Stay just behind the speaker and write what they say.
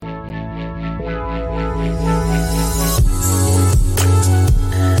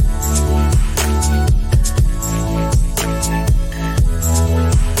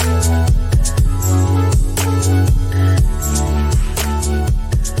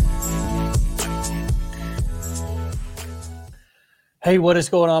Hey, what is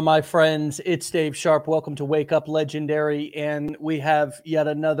going on, my friends? It's Dave Sharpe. Welcome to Wake Up Legendary. And we have yet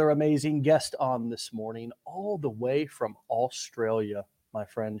another amazing guest on this morning, all the way from Australia, my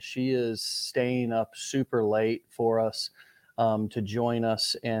friend. She is staying up super late for us to join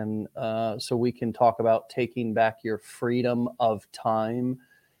us. And so we can talk about taking back your freedom of time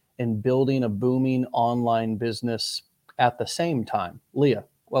and building a booming online business at the same time. Leah,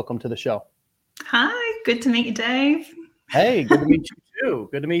 welcome to the show. Hi, good to meet you, Dave. Hey, good to meet you too.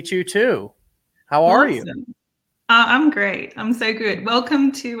 Good to meet you too. How are you? Awesome. I'm great. I'm so good.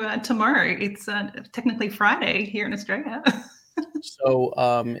 Welcome to tomorrow. It's technically Friday here in Australia. So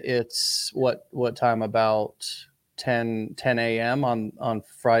it's what time? About 10 a.m. on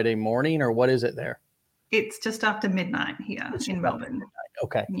Friday morning, or what is it there? It's just after midnight here It's just in after Melbourne. midnight.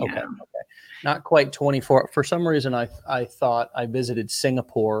 Okay. Yeah. Not quite 24. For some reason, I thought I visited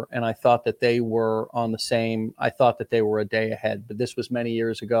Singapore and I thought that they were on the same. I thought that they were a day ahead, but this was many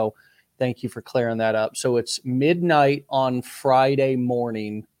years ago. Thank you for clearing that up. So it's midnight on Friday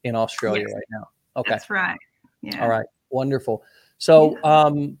morning in Australia Yes, right now. Okay. that's right. All Yeah. right. Wonderful. So,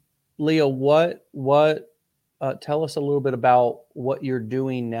 Yeah. Leah, tell us a little bit about what you're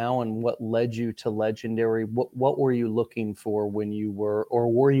doing now and what led you to Legendary. What were you looking for when you were,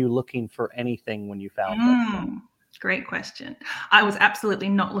 or were you looking for anything when you found Legendary? Great question. I was absolutely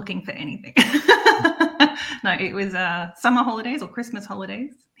not looking for anything. No, it was summer holidays or Christmas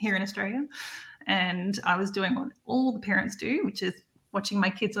holidays here in Australia. And I was doing what all the parents do, which is watching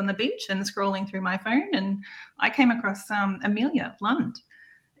my kids on the beach and scrolling through my phone. And I came across Amelia Lund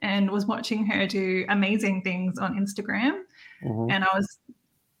and was watching her do amazing things on Instagram. Mm-hmm. And I was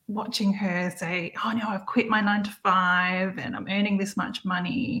watching her say, oh no, I've quit my 9 to 5 and I'm earning this much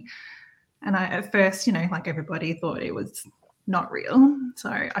money. And I, at first, like everybody, thought it was not real.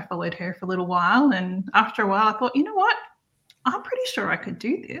 So I followed her for a little while. And after a while, I thought, you know what? I'm pretty sure I could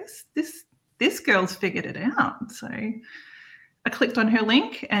do this. This girl's figured it out. So I clicked on her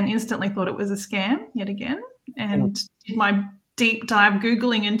link and instantly thought it was a scam yet again. And did my deep dive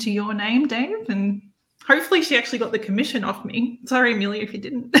Googling into your name, Dave. And hopefully she actually got the commission off me. Sorry, Amelia, if you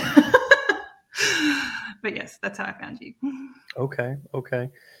didn't. But yes, that's how I found you. Okay.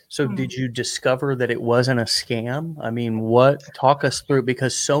 So did you discover that it wasn't a scam? I mean, talk us through,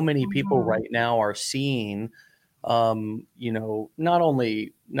 because so many people right now are seeing, not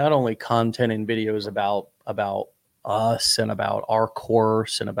only content and videos about us and about our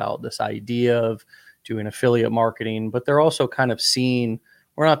course and about this idea of doing affiliate marketing, but they're also kind of seeing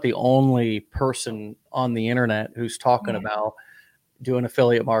we're not the only person on the internet who's talking about doing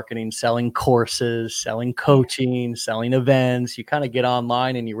affiliate marketing, selling courses, selling coaching, selling events. You kind of get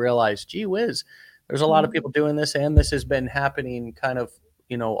online and you realize, gee whiz, there's a lot of people doing this, and this has been happening kind of,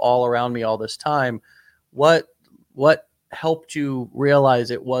 all around me all this time. What helped you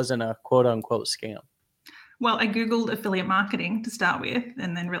realize it wasn't a quote unquote scam? Well, I Googled affiliate marketing to start with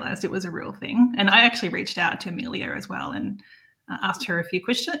and then realized it was a real thing. And I actually reached out to Amelia as well and asked her a few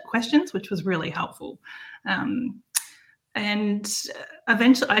questions, which was really helpful. And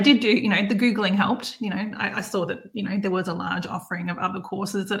eventually I did do, the Googling helped. I saw that, there was a large offering of other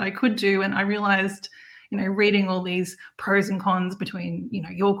courses that I could do. And I realized, reading all these pros and cons between,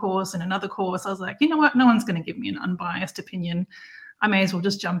 your course and another course, I was like, you know what? No one's going to give me an unbiased opinion. I may as well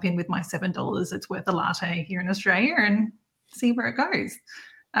just jump in with my $7. It's worth a latte here in Australia and see where it goes.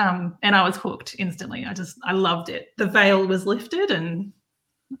 And I was hooked instantly. I loved it. The veil was lifted and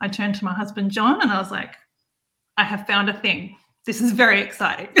I turned to my husband, John, and I was like, I have found a thing. This is very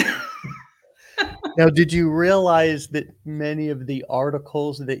exciting. Now, did you realize that many of the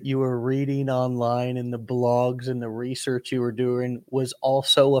articles that you were reading online and the blogs and the research you were doing was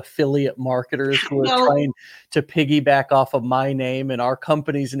also affiliate marketers who are trying to piggyback off of my name and our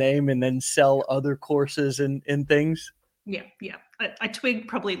company's name and then sell other courses and things? Yeah. I twigged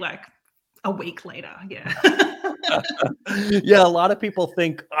probably like a week later. Yeah. Yeah, a lot of people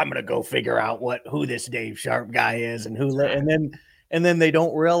think I'm going to go figure out who this Dave Sharpe guy is and and then they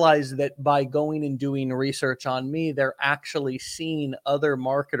don't realize that by going and doing research on me, they're actually seeing other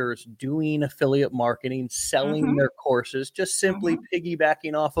marketers doing affiliate marketing, selling their courses, just simply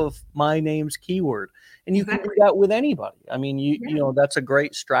piggybacking off of my name's keyword. And you can do that with anybody. I mean, you know, that's a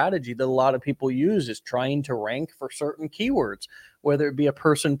great strategy that a lot of people use, is trying to rank for certain keywords, whether it be a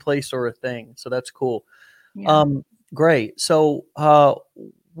person, place, or a thing. So that's cool. Yeah. Great. So,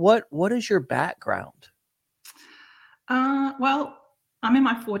 what is your background? Well, I'm in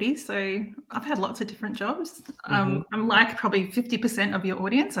my 40s, so I've had lots of different jobs. I'm like probably 50% of your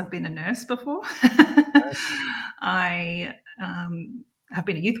audience. I've been a nurse before. I have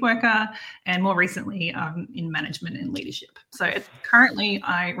been a youth worker, and more recently in management and leadership. So currently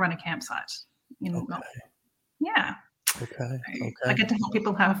I run a campsite in Okay. yeah. Okay. I Okay. get to help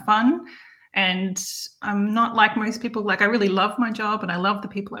people have fun, and I'm not like most people. Like, I really love my job and I love the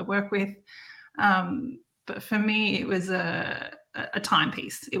people I work with. But for me, it was a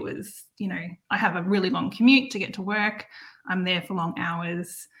timepiece. It was, I have a really long commute to get to work. I'm there for long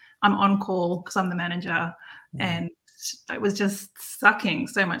hours. I'm on call because I'm the manager. And it was just sucking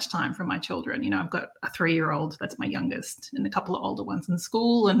so much time from my children. I've got a 3-year-old, that's my youngest, and a couple of older ones in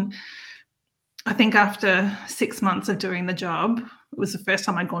school. And I think after 6 months of doing the job, it was the first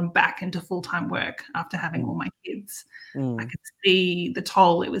time I'd gone back into full-time work after having all my kids. I could see the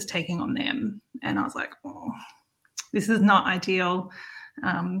toll it was taking on them. And I was like, oh, this is not ideal.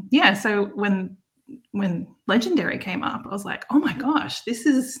 So when Legendary came up, I was like, oh my gosh, this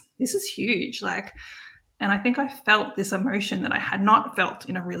is huge. And I think I felt this emotion that I had not felt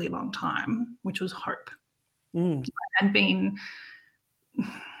in a really long time, which was hope.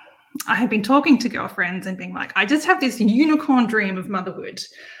 I had been talking to girlfriends and being like, I just have this unicorn dream of motherhood.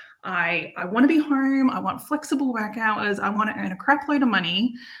 I want to be home. I want flexible work hours. I want to earn a crap load of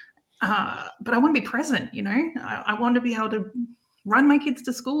money. But I want to be present, I want to be able to run my kids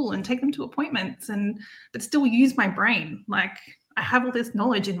to school and take them to appointments but still use my brain. Like, I have all this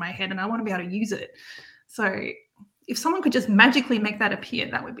knowledge in my head and I want to be able to use it. So if someone could just magically make that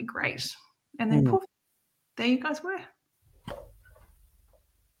appear, that would be great. And then poof, there you guys were.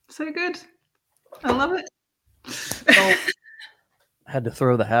 So good. I love it. So, had to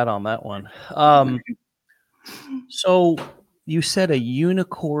throw the hat on that one. So you said a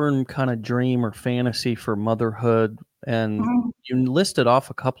unicorn kind of dream or fantasy for motherhood, and you listed off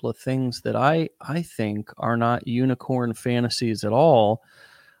a couple of things that I think are not unicorn fantasies at all.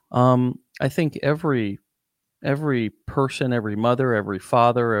 I think every person, every mother, every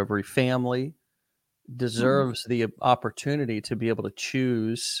father, every family deserves the opportunity to be able to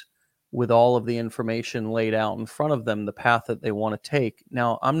choose, with all of the information laid out in front of them, the path that they want to take.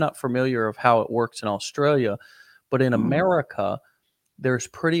 Now, I'm not familiar of how it works in Australia, but in America, there's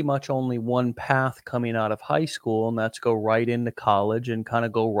pretty much only one path coming out of high school, and that's go right into college and kind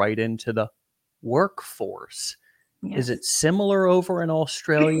of go right into the workforce. Yes. Is it similar over in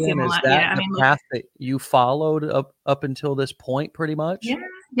Australia? And is Similar, that yeah. the path that you followed up until this point, pretty much?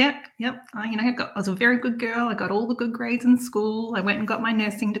 Yep. I was a very good girl. I got all the good grades in school. I went and got my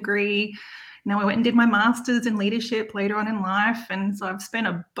nursing degree. I went and did my master's in leadership later on in life. And so I've spent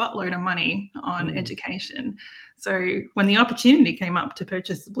a buttload of money on education. So when the opportunity came up to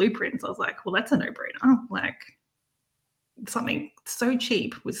purchase the blueprints, I was like, well, that's a no-brainer. Like, something so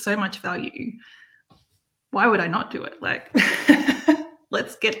cheap with so much value. Why would I not do it? Like,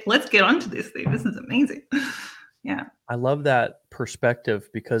 let's get onto this thing. This is amazing. Yeah. I love that perspective,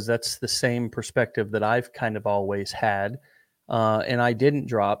 because that's the same perspective that I've kind of always had. And I didn't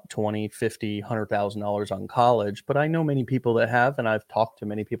drop $20, $50, $100,000 on college, but I know many people that have, and I've talked to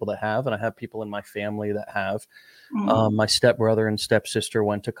many people that have, and I have people in my family that have. My stepbrother and stepsister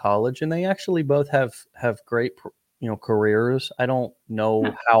went to college, and they actually both have great, careers. I don't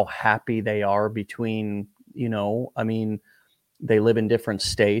know how happy they are between, I mean, they live in different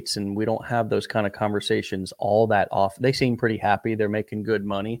states, and we don't have those kind of conversations all that often. They seem pretty happy. They're making good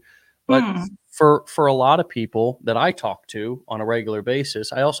money. But for a lot of people that I talk to on a regular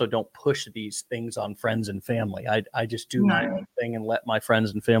basis, I also don't push these things on friends and family. I just do my own thing and let my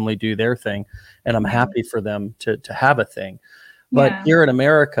friends and family do their thing. And I'm happy for them to have a thing. But here in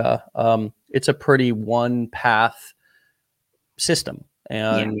America, it's a pretty one path system.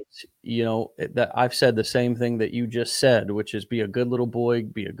 And, that I've said the same thing that you just said, which is be a good little boy,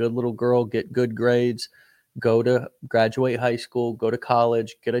 be a good little girl, get good grades, go to graduate high school, go to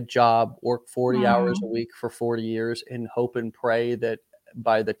college, get a job, work 40 hours a week for 40 years, and hope and pray that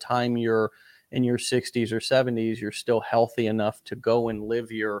by the time you're in your 60s or 70s, you're still healthy enough to go and live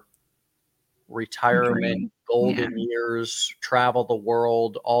your retirement, golden years, travel the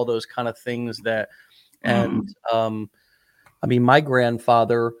world, all those kind of things that, and, I mean, my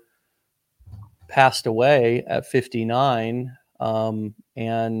grandfather passed away at 59,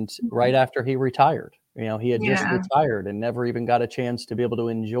 and right after he retired. He had just retired and never even got a chance to be able to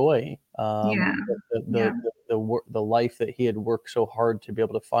enjoy the life that he had worked so hard to be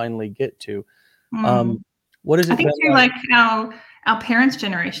able to finally get to. What has I it think been too, like? Our parents'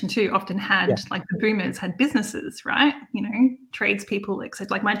 generation too often had, like, the boomers had businesses, right? Tradespeople,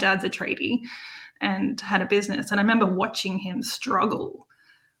 like my dad's a tradie and had a business. And I remember watching him struggle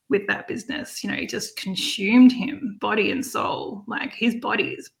with that business. It just consumed him, body and soul. Like, his body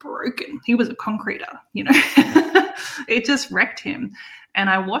is broken. He was a concreter, It just wrecked him. And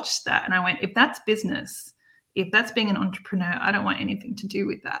I watched that and I went, if that's business, if that's being an entrepreneur, I don't want anything to do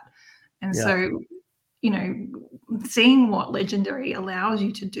with that. And Yeah. so, seeing what Legendary allows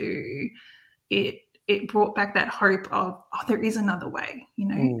you to do, it brought back that hope of, oh, there is another way.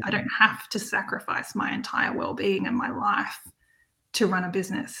 I don't have to sacrifice my entire well-being and my life to run a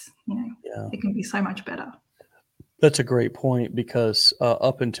business. Yeah. It can be so much better. That's a great point because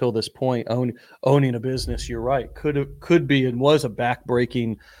up until this point, owning a business, you're right, could be and was a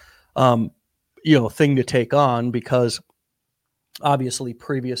backbreaking, um, thing to take on because obviously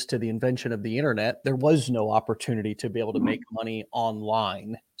previous to the invention of the internet, there was no opportunity to be able to make money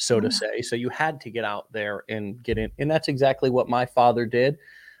online, so to say. So you had to get out there and get in, and that's exactly what my father did.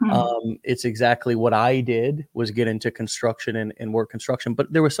 It's exactly what I did, was get into construction and work construction.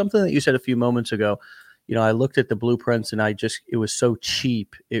 But there was something that you said a few moments ago. I looked at the blueprints and it was so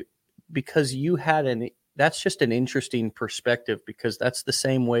cheap. Because you had that's just an interesting perspective because that's the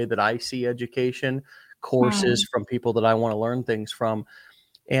same way that I see education, courses from people that I want to learn things from.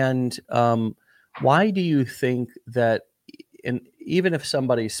 And why do you think that, even if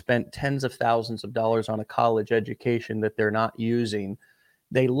somebody spent tens of thousands of dollars on a college education that they're not using,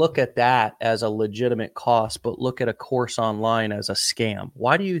 they look at that as a legitimate cost, but look at a course online as a scam?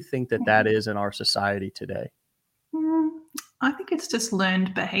 Why do you think that is in our society today? I think it's just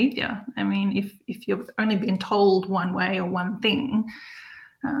learned behavior. I mean, if you've only been told one way or one thing,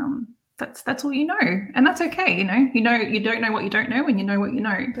 that's all you know, and that's okay. You don't know what you don't know, and you know what you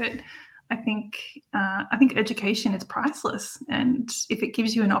know. But I think education is priceless, and if it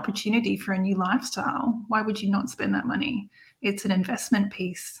gives you an opportunity for a new lifestyle, why would you not spend that money? It's an investment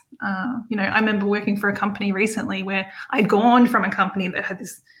piece. I remember working for a company recently where I'd gone from a company that had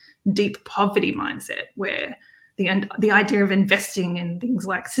this deep poverty mindset where the idea of investing in things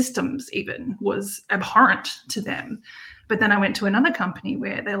like systems even was abhorrent to them. But then I went to another company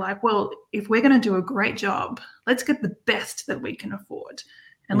where they're like, well, if we're going to do a great job, let's get the best that we can afford.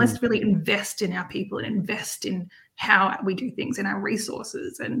 And let's really invest in our people and invest in how we do things and our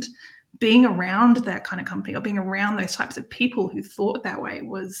resources. And being around that kind of company, or being around those types of people who thought that way,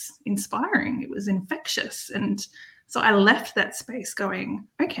 was inspiring. It was infectious. And so I left that space going,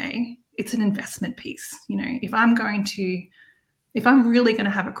 okay, it's an investment piece. If I'm really going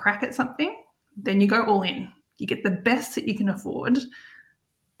to have a crack at something, then you go all in. You get the best that you can afford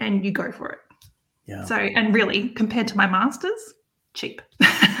and you go for it. Yeah. So, and really, compared to my master's, cheap.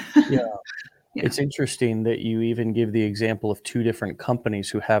 Yeah. It's interesting that you even give the example of two different companies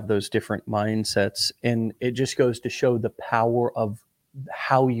who have those different mindsets. And it just goes to show the power of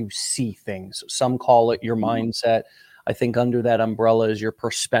how you see things. Some call it your mindset. I think under that umbrella is your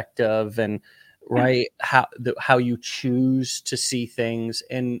perspective and right how you choose to see things,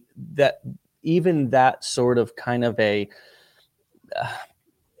 and that even that sort of kind of a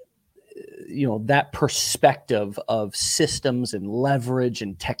that perspective of systems and leverage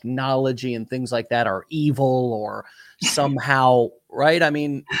and technology and things like that are evil or somehow right. I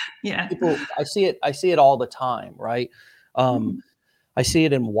mean, people, I see it all the time, right? I see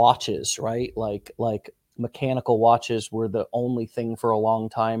it in watches, right? Like mechanical watches were the only thing for a long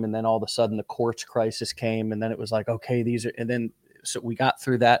time, and then all of a sudden the quartz crisis came, and then it was like, okay, these are, and then so we got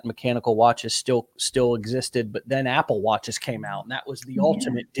through that. Mechanical watches still existed, but then Apple watches came out, and that was the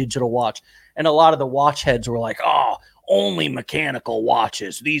ultimate digital watch. And a lot of the watch heads were like, oh, only mechanical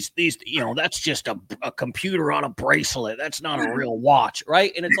watches. These that's just a computer on a bracelet. That's not a real watch,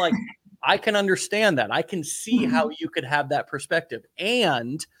 right? And it's like, I can understand that. I can see how you could have that perspective.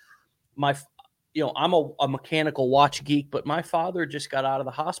 And I'm a mechanical watch geek, but my father just got out of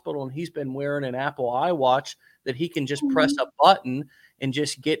the hospital and he's been wearing an Apple iWatch that he can just press a button and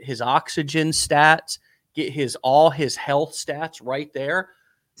just get his oxygen stats, get all his health stats right there.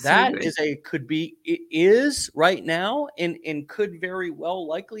 That is right now and could very well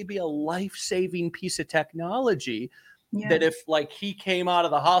likely be a life-saving piece of technology. That if like he came out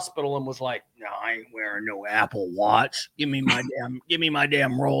of the hospital and was like, no, I ain't wearing no Apple Watch. Give me my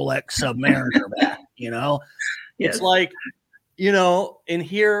damn Rolex Submariner back. It's like, and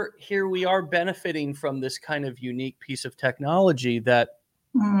here we are benefiting from this kind of unique piece of technology that,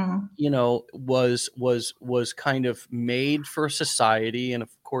 was kind of made for society. And of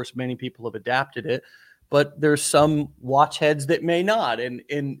course, many people have adapted it. But there's some watch heads that may not, and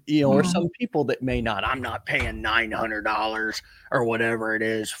or some people that may not. I'm not paying $900 or whatever it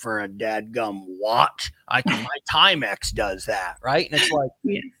is for a dadgum watch. My Timex does that, right? And it's like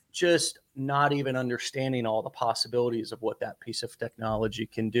just not even understanding all the possibilities of what that piece of technology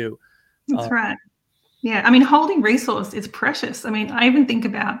can do. That's right. Yeah, I mean, holding resource is precious. I mean, I even think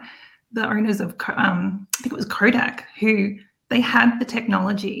about the owners of, I think it was Kodak, who they had the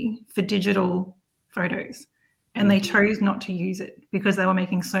technology for digital photos and they chose not to use it because they were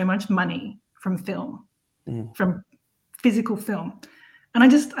making so much money from film, from physical film. And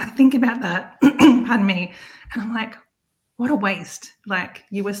I think about that, pardon me, and I'm like, what a waste. Like,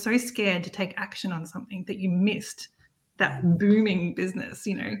 you were so scared to take action on something that you missed that booming business,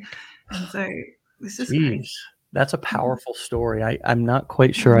 And so it's just crazy. That's a powerful story. I'm not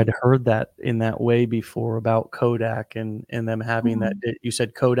quite sure I'd heard that in that way before about Kodak and them having that. You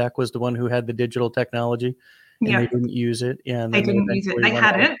said Kodak was the one who had the digital technology and they didn't use it. Yeah, and they then didn't use it. They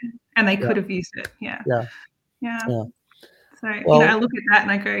had it and they could have used it. Yeah. So, I look at that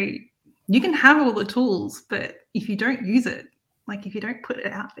and I go, you can have all the tools, but if you don't use it, like if you don't put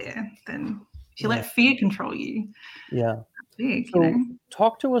it out there, then if you let fear control you. Big, so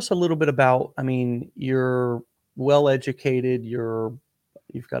talk to us a little bit about, I mean, you're well-educated, you've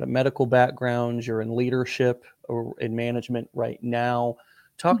got a medical background, you're in leadership or in management right now.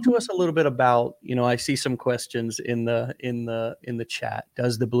 Talk to us a little bit about, I see some questions in the chat.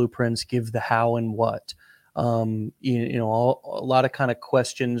 Does the blueprints give the how and what? A lot of kind of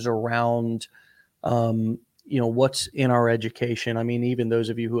questions around, what's in our education. I mean, even those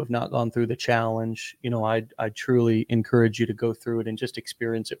of you who have not gone through the challenge, I truly encourage you to go through it and just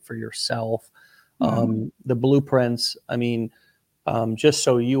experience it for yourself. The blueprints, I mean, just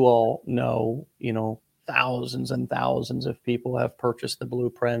so you all know, thousands and thousands of people have purchased the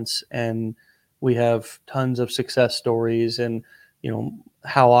blueprints, and we have tons of success stories. And,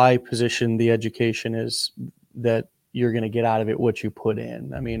 how I position the education is that you're going to get out of it what you put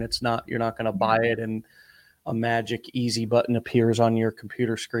in. I mean, you're not going to buy it and a magic easy button appears on your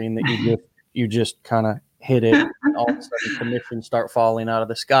computer screen that you just kind of hit it and all of a sudden commissions start falling out of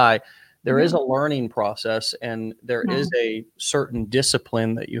the sky. There is a learning process, and there is a certain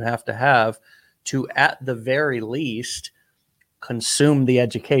discipline that you have to have to, at the very least, consume the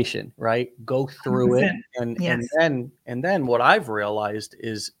education, right? Go through 100%. It. And then what I've realized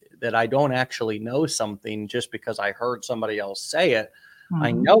is that I don't actually know something just because I heard somebody else say it.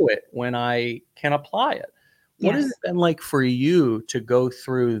 I know it when I can apply it. What has it been like for you to go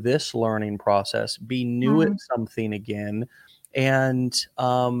through this learning process, be new at something again, and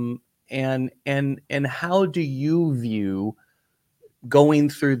how do you view going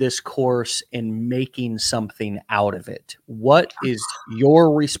through this course and making something out of it? What is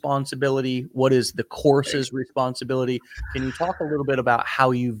your responsibility? What is the course's responsibility? Can you talk a little bit about how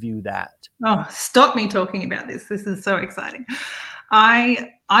you view that? Oh, stop me talking about this. This is so exciting.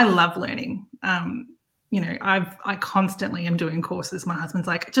 I love learning. I constantly am doing courses. My husband's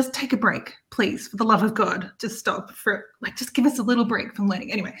like, just take a break, please, for the love of God. Just stop just give us a little break from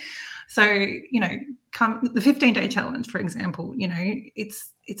learning. Anyway, so, come the 15-day challenge, for example,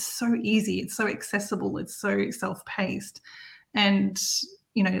 it's so easy. It's so accessible. It's so self-paced. And,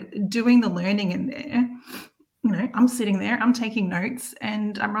 doing the learning in there, I'm sitting there, I'm taking notes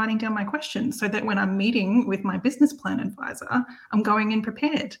and I'm writing down my questions so that when I'm meeting with my business plan advisor, I'm going in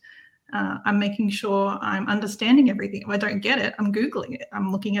prepared. I'm making sure I'm understanding everything. If I don't get it, I'm Googling it. I'm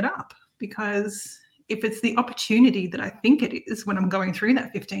looking it up, because if it's the opportunity that I think it is when I'm going through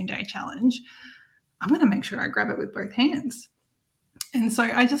that 15-day challenge, I'm going to make sure I grab it with both hands. And so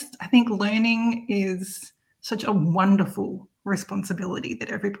I think learning is such a wonderful responsibility that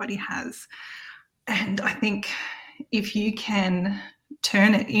everybody has. And I think if you can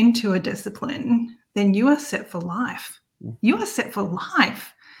turn it into a discipline, then you are set for life. You are set for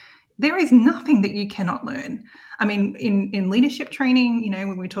life. There is nothing that you cannot learn. I mean, in leadership training,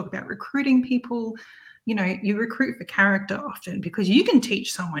 when we talk about recruiting people, you recruit for character often because you can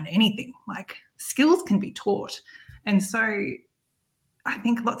teach someone anything. Like, skills can be taught. And so I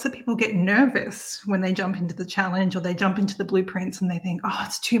think lots of people get nervous when they jump into the challenge or they jump into the blueprints and they think, oh,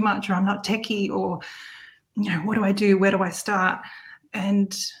 it's too much, or I'm not techie, or, what do I do? Where do I start?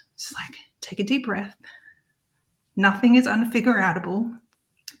 And just like, take a deep breath. Nothing is unfigureoutable.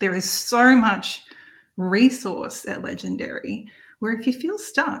 There is so much resource at Legendary where if you feel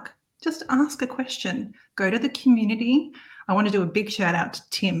stuck, just ask a question. Go to the community. I want to do a big shout out to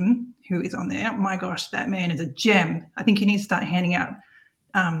Tim, who is on there. My gosh, that man is a gem. I think you need to start handing out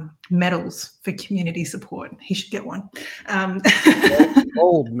medals for community support. He should get one.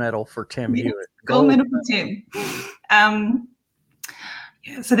 Gold medal for Tim Hewitt. Gold medal for Tim.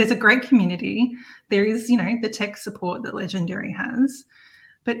 So there's a great community. There is, the tech support that Legendary has.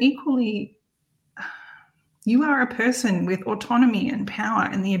 But equally, you are a person with autonomy and power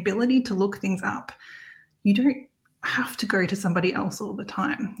and the ability to look things up. You don't have to go to somebody else all the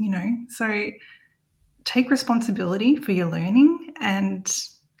time, So take responsibility for your learning and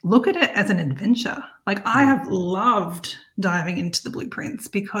look at it as an adventure. Like, I have loved diving into the blueprints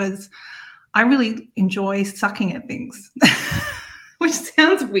because I really enjoy sucking at things, which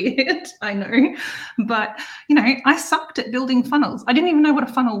sounds weird, I know. But, I sucked at building funnels. I didn't even know what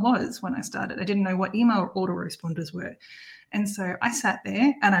a funnel was when I started. I didn't know what email autoresponders were. And so I sat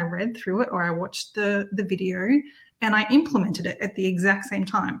there and I read through it, or I watched the video, and I implemented it at the exact same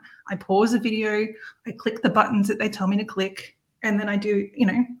time. I pause the video, I click the buttons that they tell me to click, and then I do,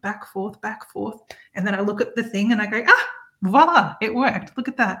 back, forth, and then I look at the thing and I go, voila, it worked. Look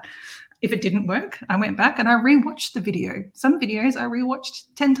at that. If it didn't work, I went back and I rewatched the video. Some videos I rewatched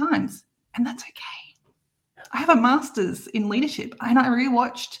 10 times, and that's okay. I have a master's in leadership and I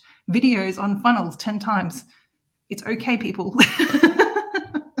rewatched videos on funnels 10 times. It's okay, people.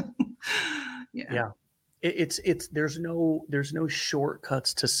 Yeah. It's there's no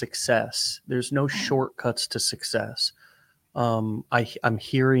shortcuts to success. There's no shortcuts to success. I'm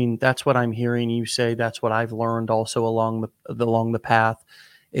hearing, that's what I'm hearing you say. That's what I've learned also along the path,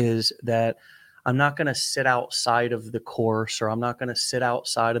 is that I'm not going to sit outside of the course, or I'm not going to sit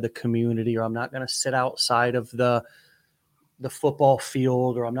outside of the community, or I'm not going to sit outside of the football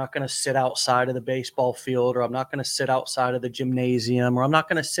field, or I'm not going to sit outside of the baseball field, or I'm not going to sit outside of the gymnasium, or I'm not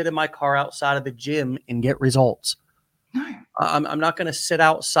going to sit in my car outside of the gym and get results. No. I'm not going to sit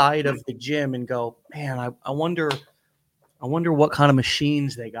outside of the gym and go, man, I wonder what kind of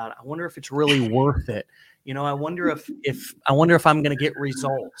machines they got. I wonder if it's really worth it. I wonder if I'm going to get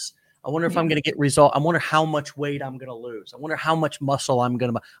results. I wonder if I'm going to get results. I wonder how much weight I'm going to lose. I wonder how much muscle I'm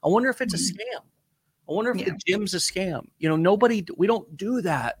going to. I wonder if it's a scam. I wonder if the gym's a scam. We don't do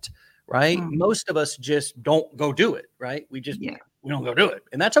that, right? Most of us just don't go do it, right? We don't go do it.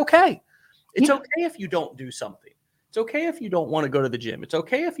 And that's okay. It's okay if you don't do something. It's okay if you don't want to go to the gym. It's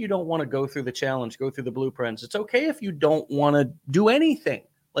okay if you don't want to go through the challenge, go through the blueprints. It's okay if you don't want to do anything.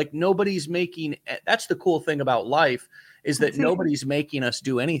 Like, nobody's making, that's the cool thing about life, is that nobody's making us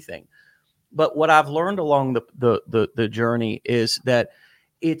do anything. But what I've learned along the journey is that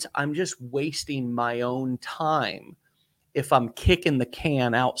I'm just wasting my own time if I'm kicking the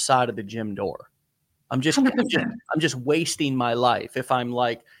can outside of the gym door. I'm just wasting my life if I'm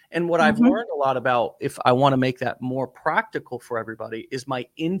like, and what I've learned a lot about, if I want to make that more practical for everybody, is my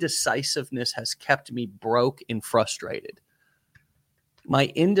indecisiveness has kept me broke and frustrated. My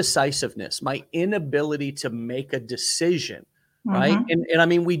indecisiveness, my inability to make a decision. Right. And I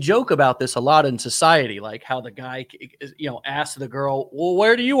mean, we joke about this a lot in society, like how the guy, asks the girl, well,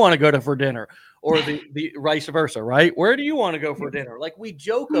 where do you want to go to for dinner? Or the vice versa, right? Where do you want to go for dinner? Like, we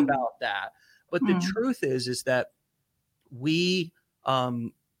joke about that. But the truth is that we,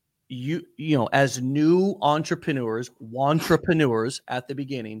 as new entrepreneurs at the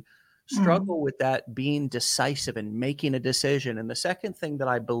beginning, struggle with that, being decisive and making a decision. And the second thing that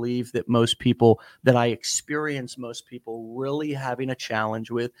I believe that I experience most people really having a challenge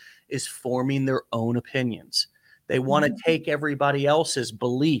with is forming their own opinions. They want to take everybody else's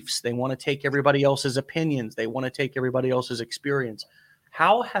beliefs. They want to take everybody else's opinions. They want to take everybody else's experience.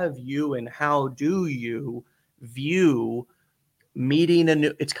 How have you, and how do you view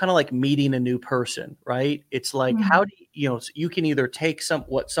it's kind of like meeting a new person, right? It's like, how do you can either take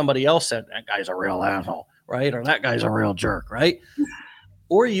what somebody else said, that guy's a real asshole, right? Or that guy's a real jerk, right?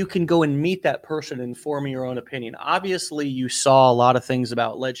 Or you can go and meet that person and form your own opinion. Obviously, you saw a lot of things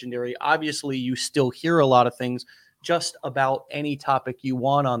about Legendary. Obviously, you still hear a lot of things just about any topic you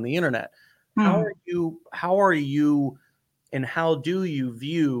want on the internet. How are you, and how do you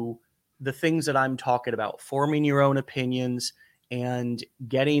view the things that I'm talking about, forming your own opinions and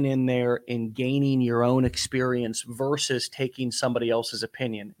getting in there and gaining your own experience versus taking somebody else's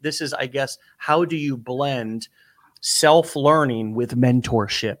opinion? This is, I guess, how do you blend self-learning with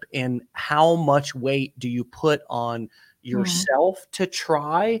mentorship, and how much weight do you put on yourself to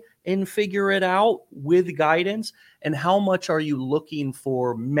try and figure it out with guidance, and how much are you looking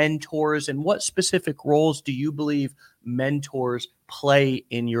for mentors, and what specific roles do you believe mentors play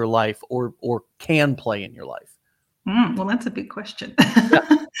in your life, or can play in your life? Well, that's a big question.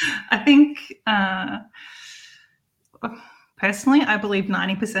 I think personally, I believe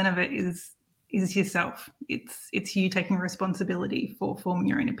 90% of it is yourself. It's you taking responsibility for forming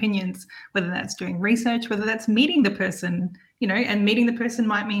your own opinions, whether that's doing research, whether that's meeting the person, and meeting the person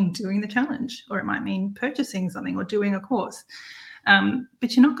might mean doing the challenge, or it might mean purchasing something or doing a course.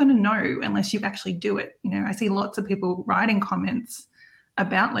 But you're not going to know unless you actually do it. I see lots of people writing comments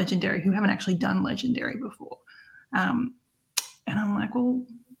about Legendary who haven't actually done Legendary before. And I'm like, well,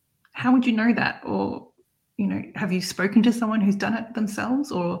 how would you know that? Or, have you spoken to someone who's done it themselves,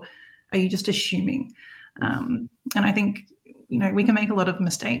 or are you just assuming? And I think we can make a lot of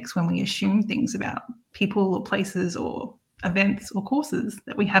mistakes when we assume things about people or places or events or courses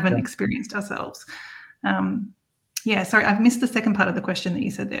that we haven't experienced ourselves. Sorry, I've missed the second part of the question that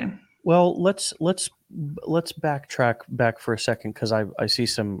you said there. Well, let's backtrack back for a second, because I see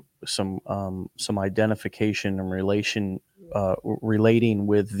some identification and relating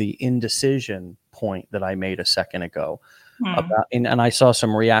with the indecision point that I made a second ago. About, and I saw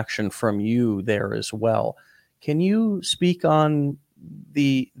some reaction from you there as well. Can you speak on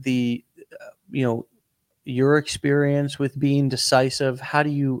the your experience with being decisive? How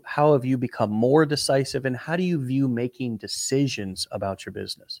have you become more decisive, and how do you view making decisions about your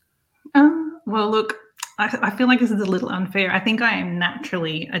business? Well, look, I feel like this is a little unfair. I think I am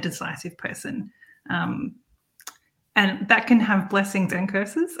naturally a decisive person. And that can have blessings and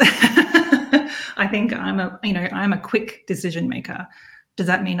curses. I think I'm a quick decision maker. Does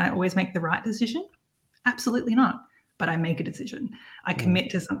that mean I always make the right decision? Absolutely not. But I make a decision. I commit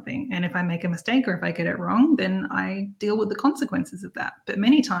to something. And if I make a mistake or if I get it wrong, then I deal with the consequences of that. But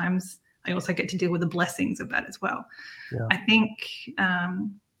many times I also get to deal with the blessings of that as well. Yeah. I think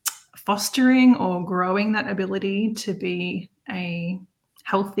fostering or growing that ability to be a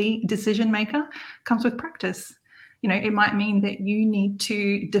healthy decision maker comes with practice. It might mean that you need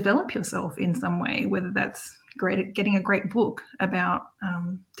to develop yourself in some way, whether that's getting a great book about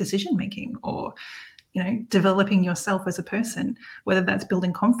decision making, or developing yourself as a person, whether that's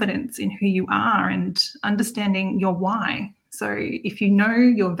building confidence in who you are and understanding your why. So if you know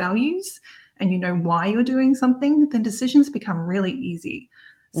your values and you know why you're doing something, then decisions become really easy.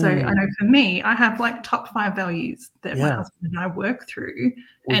 So I know for me, I have like top 5 values that my husband and I work through.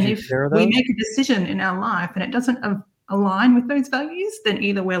 And if we make a decision in our life and it doesn't align with those values, then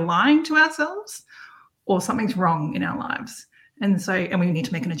either we're lying to ourselves or something's wrong in our lives. And we need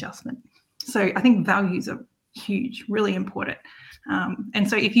to make an adjustment. So I think values are huge, really important. And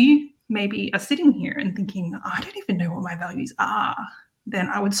so if you maybe are sitting here and thinking, I don't even know what my values are, then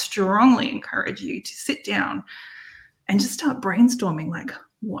I would strongly encourage you to sit down and just start brainstorming, like,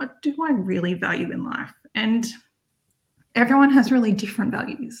 what do I really value in life? And everyone has really different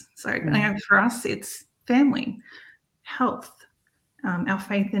values. So for us, it's family, health, our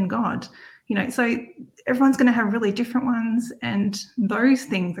faith in God. So everyone's going to have really different ones, and those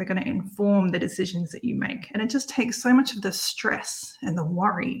things are going to inform the decisions that you make. And it just takes so much of the stress and the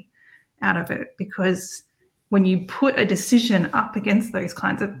worry out of it, because when you put a decision up against those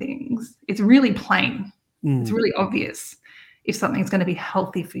kinds of things, it's really plain. It's really obvious if something's going to be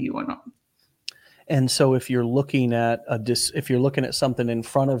healthy for you or not. And so if you're looking at something in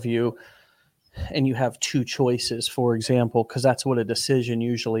front of you and you have 2 choices, for example, because that's what a decision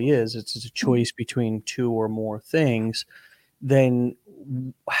usually is, it's a choice between 2 or more things, then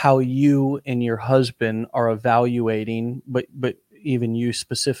how you and your husband are evaluating, but even you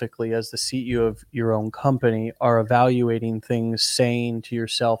specifically as the CEO of your own company are evaluating things, saying to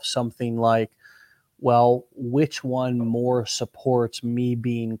yourself something like, well, which one more supports me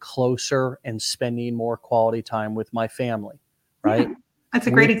being closer and spending more quality time with my family, right? Yeah, that's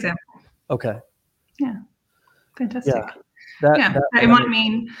a great example. Okay. Yeah. Fantastic. That it might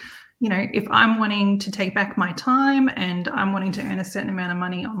mean, if I'm wanting to take back my time and I'm wanting to earn a certain amount of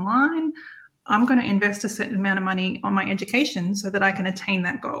money online, I'm going to invest a certain amount of money on my education so that I can attain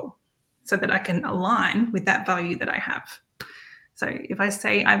that goal, so that I can align with that value that I have. So if I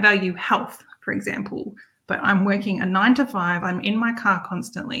say I value health, for example, but I'm working a 9 to 5, I'm in my car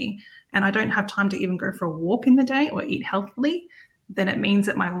constantly, and I don't have time to even go for a walk in the day or eat healthily, then it means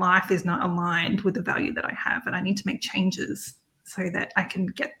that my life is not aligned with the value that I have, and I need to make changes so that I can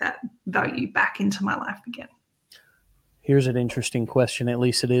get that value back into my life again. Here's an interesting question, at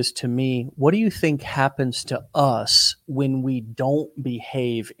least it is to me. What do you think happens to us when we don't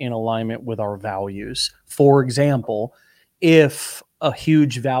behave in alignment with our values? For example, if a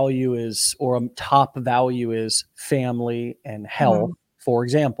huge value is, or a top value is family and health, for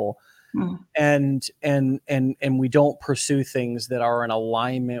example, and we don't pursue things that are in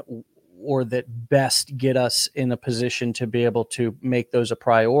alignment or that best get us in a position to be able to make those a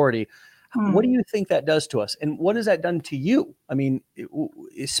priority. What do you think that does to us? And what has that done to you? I mean,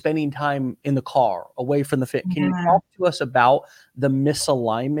 is spending time in the car away from the fit. Can you talk to us about the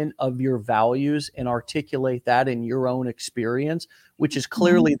misalignment of your values and articulate that in your own experience, which is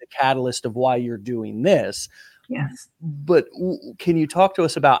clearly the catalyst of why you're doing this? Yes. But can you talk to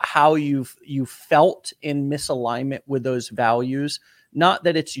us about how you felt in misalignment with those values? Not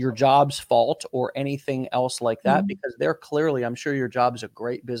that it's your job's fault or anything else like that, because they're clearly, I'm sure your job is a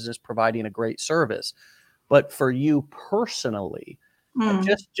great business providing a great service. But for you personally,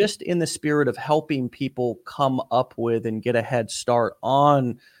 just in the spirit of helping people come up with and get a head start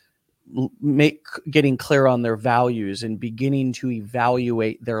on getting clear on their values and beginning to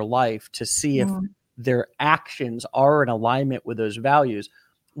evaluate their life to see if their actions are in alignment with those values.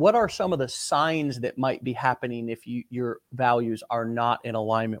 What are some of the signs that might be happening if your values are not in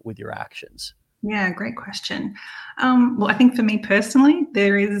alignment with your actions? Yeah, great question. Well, I think for me personally,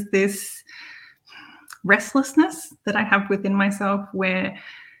 there is this restlessness that I have within myself where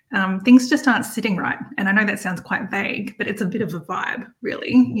things just aren't sitting right. And I know that sounds quite vague, but it's a bit of a vibe,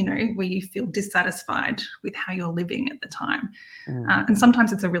 really, where you feel dissatisfied with how you're living at the time. And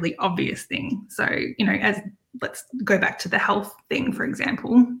sometimes it's a really obvious thing. So, let's go back to the health thing, for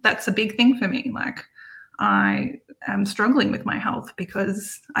example. That's a big thing for me. Like, I am struggling with my health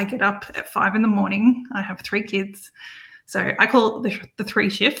because I get up at 5 a.m. I have 3 kids. So I call it the 3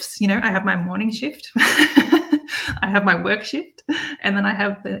 shifts. I have my morning shift, I have my work shift, and then I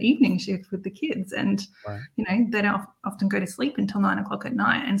have the evening shift with the kids. And, they don't often go to sleep until 9 o'clock at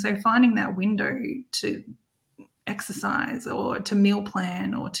night. And so finding that window to exercise or to meal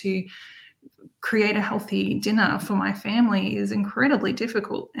plan or to create a healthy dinner for my family is incredibly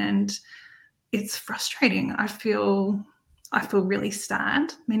difficult. And it's frustrating. I feel really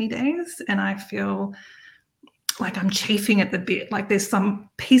sad many days, and I feel like I'm chafing at the bit, like there's some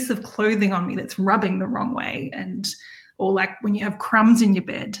piece of clothing on me that's rubbing the wrong way. Or like when you have crumbs in your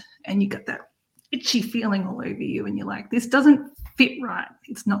bed and you get that itchy feeling all over you and you're like, this doesn't fit right.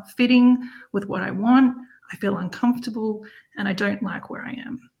 It's not fitting with what I want. I feel uncomfortable and I don't like where I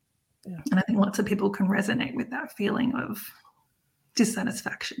am. Yeah. And I think lots of people can resonate with that feeling of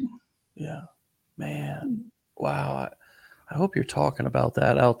dissatisfaction. Yeah, man. Wow. I hope you're talking about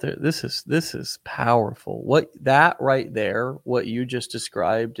that out there. This is powerful. What that right there, what you just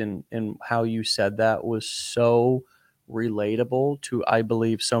described and how you said that was so relatable to, I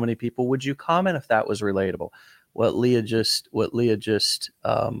believe, so many people. Would you comment if that was relatable? What Leah just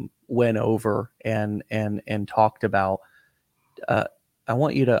went over and talked about. I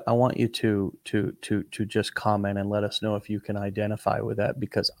want you to just comment and let us know if you can identify with that,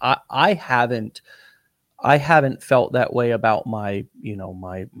 because I haven't felt that way about my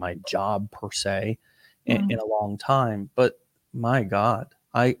job per se in a long time. But my God,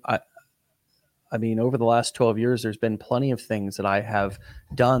 I mean, over the last 12 years, there's been plenty of things that I have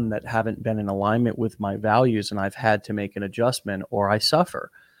done that haven't been in alignment with my values, and I've had to make an adjustment or I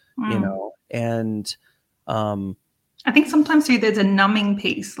suffer, and I think sometimes too, there's a numbing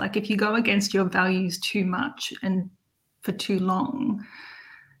piece. Like if you go against your values too much and for too long,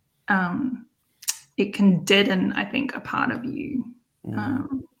 it can deaden, I think, a part of you,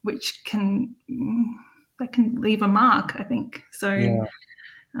 which can leave a mark, I think. So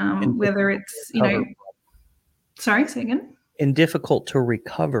whether it's, sorry, say again? And difficult to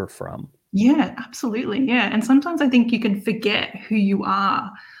recover from. Yeah, absolutely. Yeah. And sometimes I think you can forget who you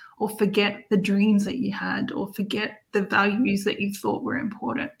are, or forget the dreams that you had, or forget the values that you thought were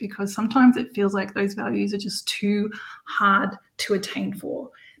important, because sometimes it feels like those values are just too hard to attain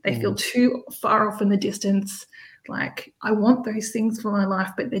for. They feel too far off in the distance. Like, I want those things for my life,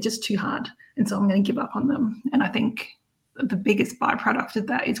 but they're just too hard. And so I'm going to give up on them. And I think the biggest byproduct of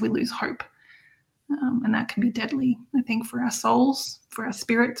that is we lose hope. And that can be deadly, I think, for our souls, for our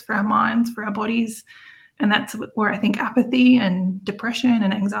spirits, for our minds, for our bodies. And that's where I think apathy and depression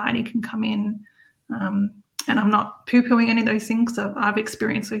and anxiety can come in. And I'm not poo-pooing any of those things. So I've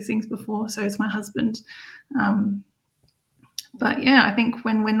experienced those things before. So is my husband. But yeah, I think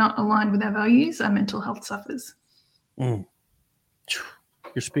when we're not aligned with our values, our mental health suffers. You're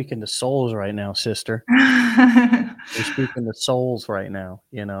speaking to souls right now, sister. You're speaking to souls right now,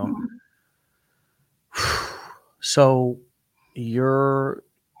 So you're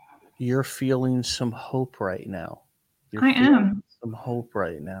feeling some hope right now. I am. Some hope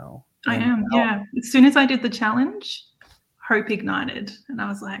right now. I am, yeah. As soon as I did the challenge, hope ignited. And I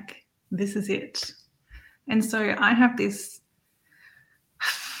was like, this is it. And so I have this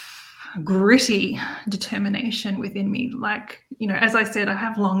gritty determination within me. Like, as I said, I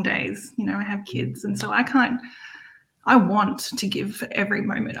have long days, I have kids. And so I want to give every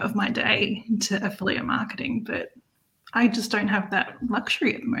moment of my day to affiliate marketing, but I just don't have that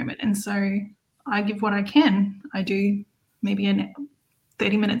luxury at the moment. And so I give what I can. I do maybe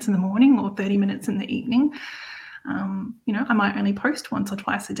 30 minutes in the morning or 30 minutes in the evening. I might only post once or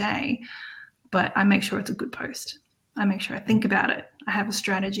twice a day, but I make sure it's a good post. I make sure I think about it. I have a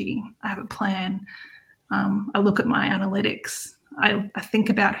strategy. I have a plan. I look at my analytics. I think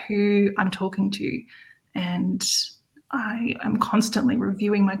about who I'm talking to, and I am constantly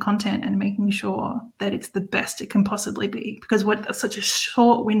reviewing my content and making sure that it's the best it can possibly be, because with such a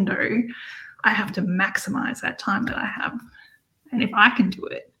short window, I have to maximize that time that I have. And if I can do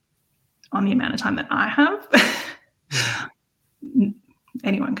it on the amount of time that I have,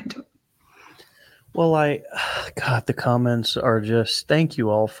 anyone can do it. Well, God, the comments are just, thank you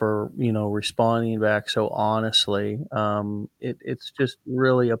all for, responding back so honestly. It's just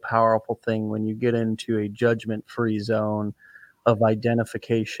really a powerful thing when you get into a judgment-free zone of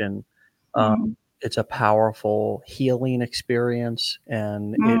identification. Mm. It's a powerful healing experience,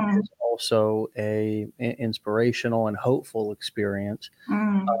 and it Mm. is also inspirational and hopeful experience.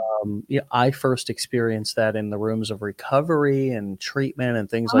 Mm. Yeah, I first experienced that in the rooms of recovery and treatment and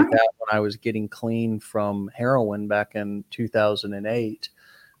things like Right. that when I was getting clean from heroin back in 2008.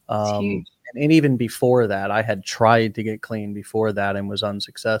 It's Um, huge. and even before that, I had tried to get clean before that and was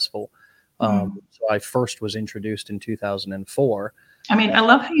unsuccessful. Mm. So I first was introduced in 2004. I mean, I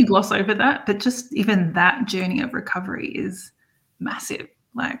love how you gloss over that, but just even that journey of recovery is massive.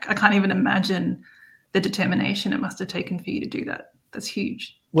 Like, I can't even imagine the determination it must have taken for you to do that. That's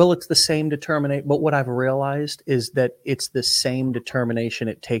huge. Well, it's the same determination, but what I've realized is that it's the same determination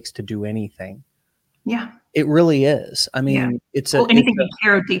it takes to do anything. Yeah. It really is. I Yeah. mean, it's Or a anything you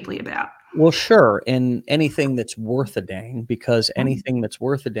care deeply about. well, sure, and anything that's worth a dang, because Mm. anything that's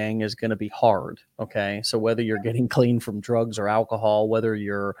worth a dang is gonna be hard, okay? So whether you're getting clean from drugs or alcohol, whether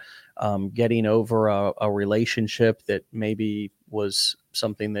you're, getting over a relationship that maybe was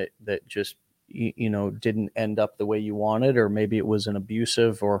something that just, didn't end up the way you wanted, or maybe it was an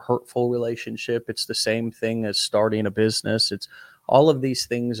abusive or hurtful relationship, it's the same thing as starting a business. It's all of these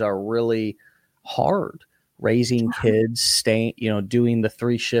things are really hard. Raising kids, staying, doing the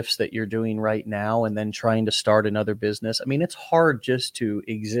 3 shifts that you're doing right now, and then trying to start another business. I mean, it's hard just to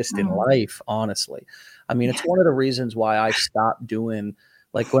exist in Mm. life, honestly. I mean, it's Yeah. one of the reasons why I stopped doing,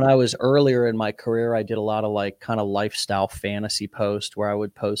 like, when I was earlier in my career, I did a lot of, like, kinda lifestyle fantasy posts where I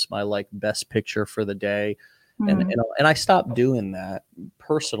would post my, like, best picture for the day, and Mm. and and I stopped doing that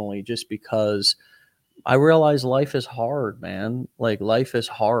personally just because I realize life is hard, man. Like, life is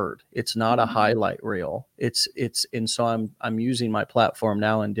hard. It's not a Mm. highlight reel. And so I'm using my platform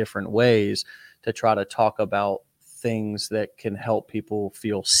now in different ways to try to talk about things that can help people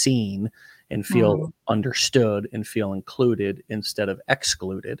feel seen and feel Mm. understood and feel included instead of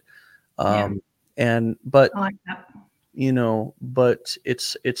excluded. Yeah. And but I like that. but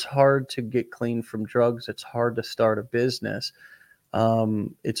it's hard to get clean from drugs. It's hard to start a business.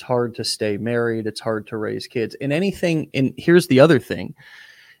 It's hard to stay married. It's hard to raise kids. And anything. And here's the other thing: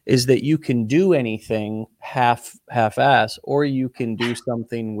 is that you can do anything half ass, or you can do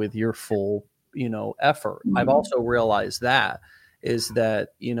something with your full, effort. I've Mm. also realized that is that,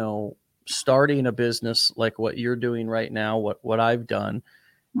 starting a business like what you're doing right now, what I've done,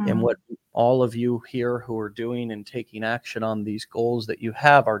 and what Mm. all of you here who are doing and taking action on these goals that you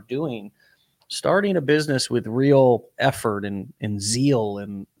have are doing. Starting a business with real effort and zeal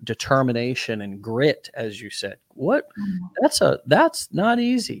and determination and grit, as you said, Mm. that's not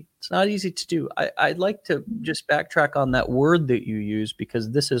easy. It's not easy to do. I'd like to just backtrack on that word that you use,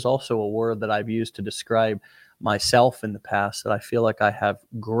 because this is also a word that I've used to describe myself in the past, that I feel like I have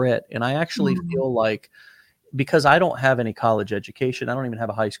grit. And I actually Mm. feel like, because I don't have any college education, I don't even have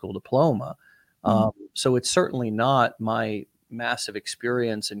a high school diploma. Mm. So it's certainly not my massive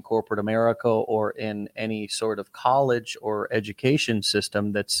experience in corporate America or in any sort of college or education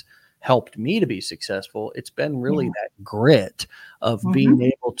system that's helped me to be successful. It's been really Yeah. that grit of being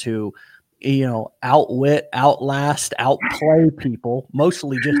Mhm. able to, outwit, outlast, outplay people,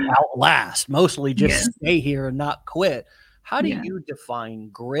 mostly just outlast, mostly just Yes. stay here and not quit. How do Yeah. you define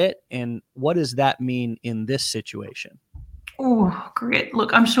grit, and what does that mean in this situation? Oh, great.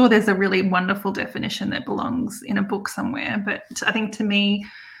 Look, I'm sure there's a really wonderful definition that belongs in a book somewhere, but I think to me,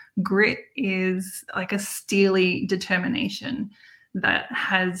 grit is like a steely determination that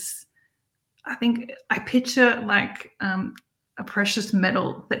has, I think I picture like a precious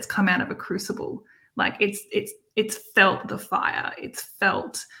metal that's come out of a crucible. Like it's felt the fire, it's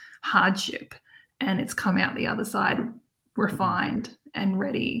felt hardship, and it's come out the other side Mhm. refined and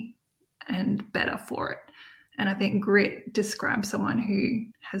ready and better for it. And I think grit describes someone who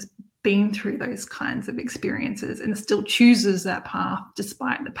has been through those kinds of experiences and still chooses that path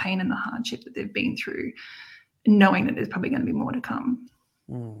despite the pain and the hardship that they've been through, knowing that there's probably going to be more to come.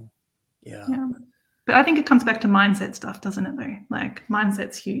 Mm, yeah. Yeah. But I think it comes back to mindset stuff, doesn't it, though? Like,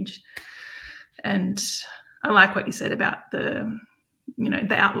 mindset's huge. And I like what you said about the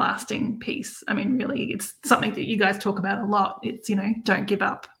outlasting piece. I mean, really, it's something that you guys talk about a lot. It's, don't give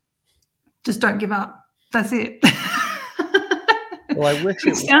up. Just don't give up. That's it. Well, I wish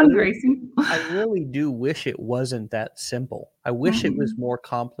It it sounds very simple. I really do wish it wasn't that simple. I wish it was more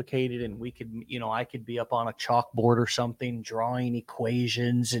complicated and we could, I could be up on a chalkboard or something, drawing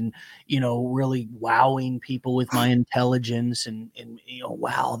equations and, really wowing people with my intelligence and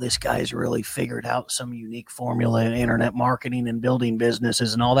wow, this guy's really figured out some unique formula in internet marketing and building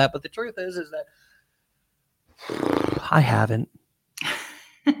businesses and all that. But the truth is that I haven't.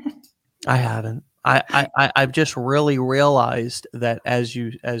 I haven't. I've just really realized that as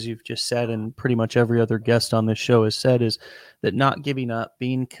you've just said, and pretty much every other guest on this show has said, is that not giving up,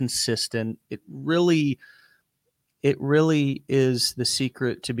 being consistent, it really is the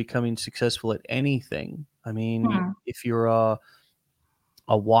secret to becoming successful at anything. I mean, if you're a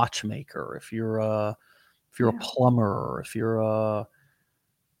watchmaker, if you're a plumber, if you're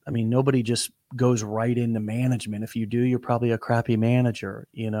nobody just goes right into management. If you do, you're probably a crappy manager.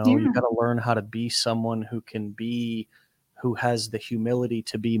 You got to learn how to be someone who has the humility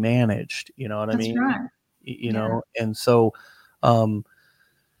to be managed. You know what I mean? Right. And so,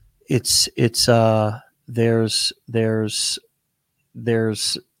 it's there's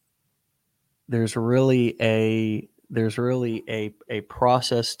really a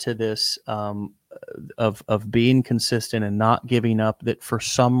process to this, of being consistent and not giving up that for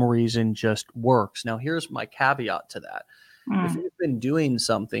some reason just works. Now, here's my caveat to that. If you've been doing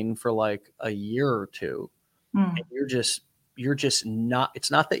something for like a year or two, and you're just not, it's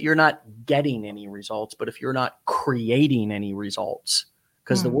not that you're not getting any results, but if you're not creating any results,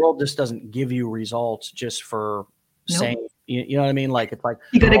 because the world just doesn't give you results just for saying, you know what I mean? Like, it's like,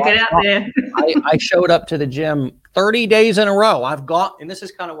 you got to get out there. I showed up to the gym 30 days in a row. And this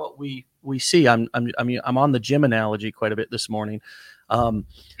is kind of what we see. I'm on the gym analogy quite a bit this morning.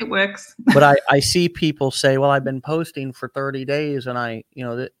 It works. But I see people say, well, I've been posting for 30 days and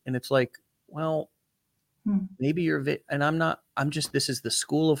and it's like, well, maybe this is the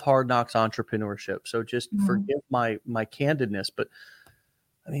school of hard knocks entrepreneurship. So just forgive my candidness, but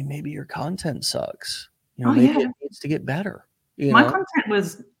I mean, maybe your content sucks. Maybe it needs to get better. My content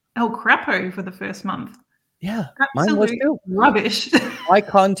was El Crapo for the first month. Yeah, mine was too. Rubbish. My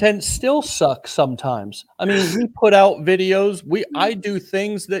content still sucks sometimes. I mean, we put out videos. I do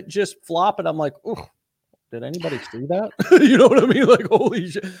things that just flop, and I'm like, oh, did anybody see that? You know what I mean? Like, holy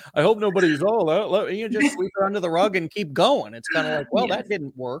shit! I hope nobody's let me just sweep it under the rug and keep going. It's kind of like, well, that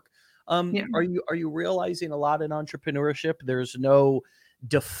didn't work. Are you realizing a lot in entrepreneurship? There's no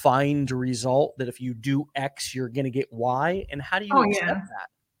defined result that if you do X, you're going to get Y. And how do you accept that?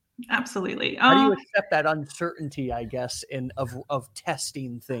 Absolutely. How do you accept that uncertainty, I guess, of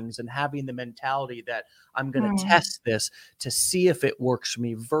testing things and having the mentality that I'm going to test this to see if it works for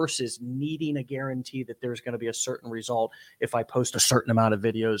me versus needing a guarantee that there's going to be a certain result if I post a certain amount of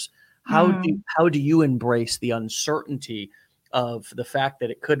videos? How do you embrace the uncertainty of the fact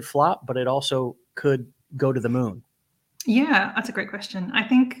that it could flop, but it also could go to the moon? Yeah, that's a great question. I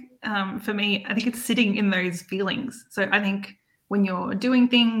think for me, I think it's sitting in those feelings. So I think when you're doing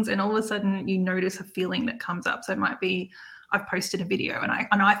things and all of a sudden you notice a feeling that comes up. So it might be, I've posted a video and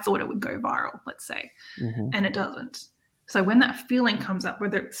I thought it would go viral, let's say, and it doesn't. So when that feeling comes up,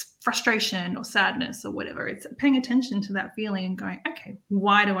 whether it's frustration or sadness or whatever, it's paying attention to that feeling and going, okay,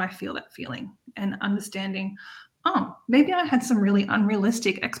 why do I feel that feeling? And understanding, oh, maybe I had some really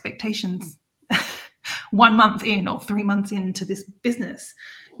unrealistic expectations 1 month in or 3 months into this business,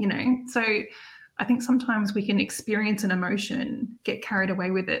 So I think sometimes we can experience an emotion, get carried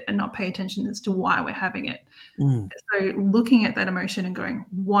away with it and not pay attention as to why we're having it. So looking at that emotion and going,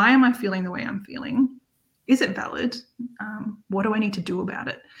 why am I feeling the way I'm feeling? Is it valid? What do I need to do about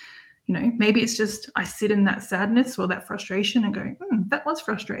it? Maybe it's just I sit in that sadness or that frustration and go, that was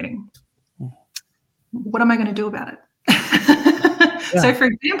frustrating. What am I going to do about it? So for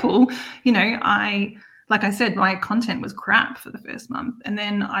example, like I said, my content was crap for the first month. And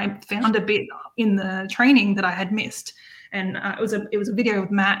then I found a bit in the training that I had missed. And it was a video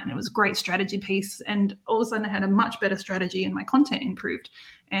with Matt and it was a great strategy piece. And all of a sudden I had a much better strategy and my content improved.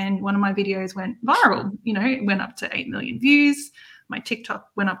 And one of my videos went viral, it went up to 8 million views. My TikTok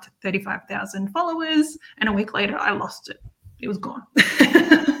went up to 35,000 followers. And a week later I lost it. It was gone.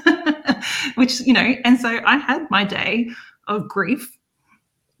 Which, and so I had my day of grief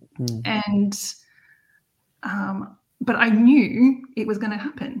and but I knew it was going to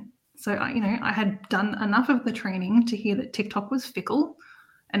happen. So I had done enough of the training to hear that TikTok was fickle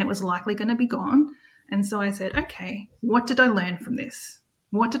and it was likely going to be gone. And so I said, okay, what did I learn from this?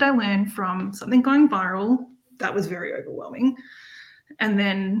 What did I learn from something going viral? That was very overwhelming. And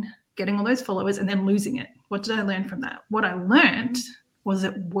then getting all those followers and then losing it. What did I learn from that? What I learned was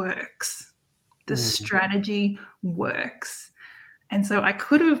it works. The strategy works. And so I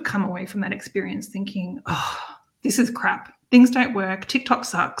could have come away from that experience thinking, oh, this is crap. Things don't work. TikTok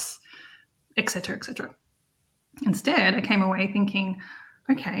sucks, etc., etc. Instead, I came away thinking,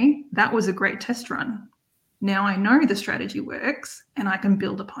 okay, that was a great test run. Now I know the strategy works and I can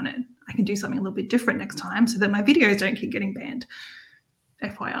build upon it. I can do something a little bit different next time so that my videos don't keep getting banned.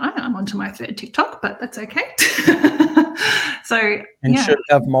 FYI, I'm onto my third TikTok, but that's okay. So and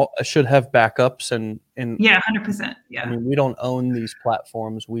should have backups and yeah, 100%. Yeah. I mean, we don't own these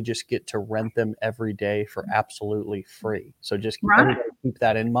platforms. We just get to rent them every day for absolutely free. So just everybody keep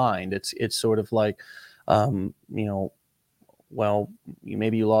that in mind. It's sort of like, you know, well,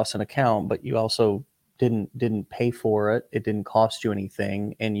 maybe you lost an account, but you also didn't pay for it. It didn't cost you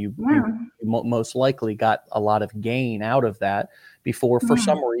anything, and you most likely got a lot of gain out of that before for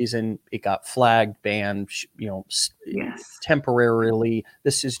some reason it got flagged, banned, you know, temporarily.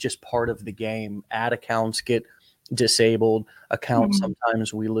 This is just part of the game. Ad accounts get disabled, accounts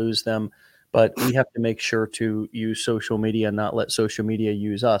sometimes we lose them, but we have to make sure to use social media, not let social media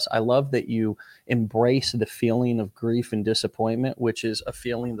use us. I love that you embrace the feeling of grief and disappointment, which is a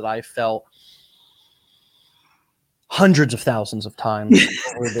feeling that I felt hundreds of thousands of times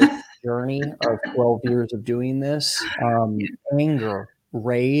over this journey of 12 years of doing this. Anger,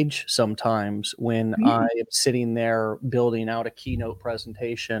 rage sometimes when I am sitting there building out a keynote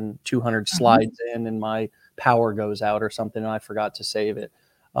presentation, 200 slides in, and my power goes out or something and I forgot to save it.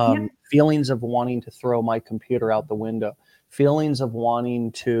 Feelings of wanting to throw my computer out the window, feelings of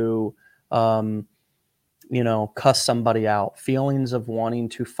wanting to you know, cuss somebody out, feelings of wanting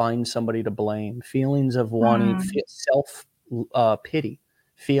to find somebody to blame, feelings of wanting self pity,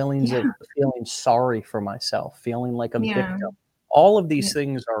 feelings of feeling sorry for myself, feeling like a victim. All of these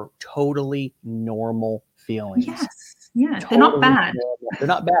things are totally normal feelings. Totally they're not bad. They're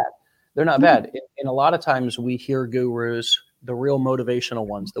not bad. They're not bad. And a lot of times we hear gurus, the real motivational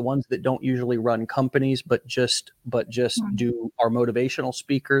ones, the ones that don't usually run companies, but just do our motivational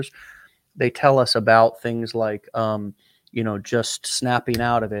speakers. They tell us about things like, you know, just snapping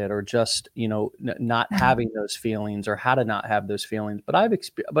out of it, or just, you know, not having those feelings, or how to not have those feelings. But I've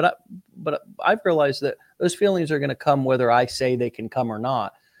realized that those feelings are going to come whether I say they can come or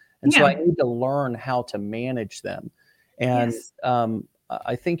not. And so I need to learn how to manage them. And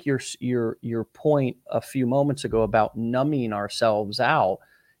I think your point a few moments ago about numbing ourselves out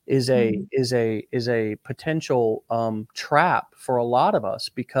is a potential trap for a lot of us,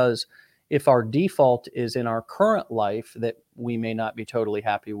 because if our default is in our current life that we may not be totally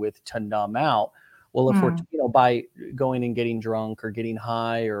happy with, to numb out, well, if we're, you know, by going and getting drunk or getting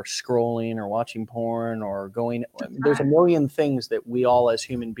high or scrolling or watching porn or going, there's a million things that we all as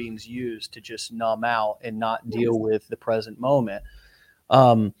human beings use to just numb out and not deal with the present moment.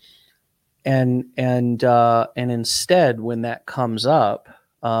 And instead, when that comes up,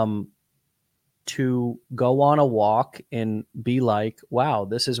 to go on a walk and be like, wow,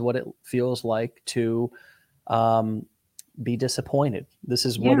 this is what it feels like to be disappointed. This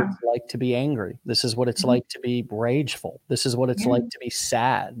is what it's like to be angry. This is what it's like to be rageful. This is what it's like to be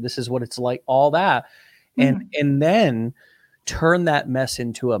sad. This is what it's like, all that. And then turn that mess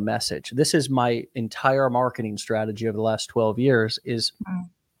into a message. This is my entire marketing strategy over the last 12 years is,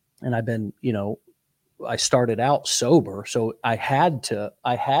 and I've been, you know, I started out sober. So I had to,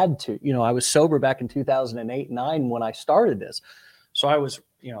 you know, I was sober back in 2008, 9 when I started this. So I was,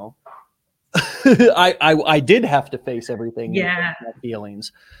 you know, I did have to face everything, my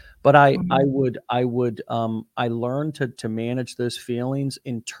feelings, but I learned to manage those feelings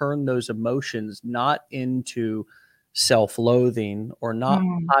and turn those emotions not into self-loathing or not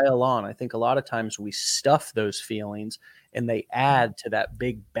pile on. I think a lot of times we stuff those feelings and they add to that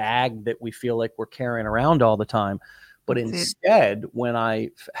big bag that we feel like we're carrying around all the time. But instead, when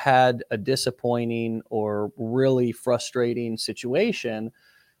I've had a disappointing or really frustrating situation,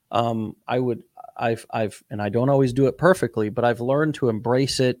 and I don't always do it perfectly, but I've learned to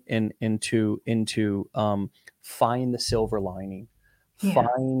embrace it and into find the silver lining,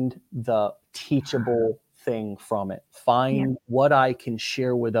 find the teachable thing from it, find what I can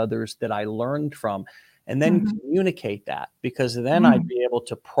share with others that I learned from, and then communicate that, because then I'd be able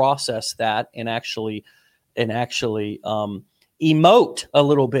to process that and actually emote a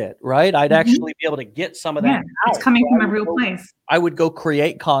little bit, right? I'd actually be able to get some of that out. It's coming from a real place. I would go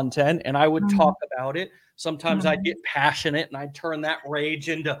create content and I would talk about it. Sometimes I'd get passionate and I'd turn that rage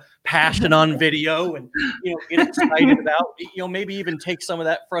into passion on video and, you know, get excited about, you know, maybe even take some of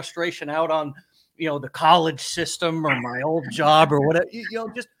that frustration out on, you know, the college system or my old job or whatever, you know,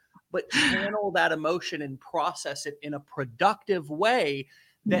 but channel that emotion and process it in a productive way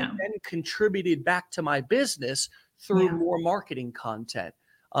that then contributed back to my business through Yeah. more marketing content.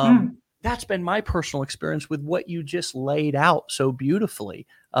 Mm. That's been my personal experience with what you just laid out so beautifully.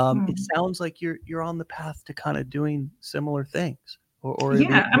 It Mm. sounds like you're on the path to kind of doing similar things, or the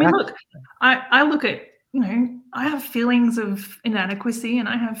Yeah. I mean, exact look, I look at, I have feelings of inadequacy and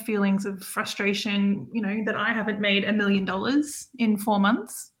I have feelings of frustration, that I haven't made $1 million in 4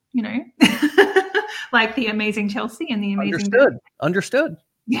 months, like the amazing Chelsea and the amazing Beth. Understood.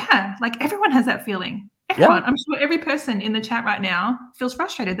 Yeah, like everyone has that feeling. Yeah. Everyone. I'm sure every person in the chat right now feels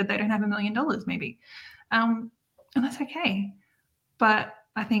frustrated that they don't have $1 million, maybe. And that's okay. But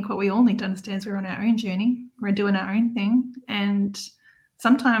I think what we all need to understand is we're on our own journey. We're doing our own thing. And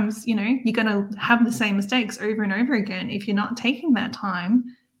sometimes, you're going to have the same mistakes over and over again if you're not taking that time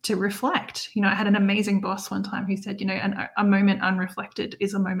to reflect. I had an amazing boss one time who said, a moment unreflected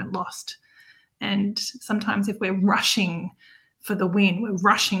is a moment lost. And sometimes if we're rushing for the win, we're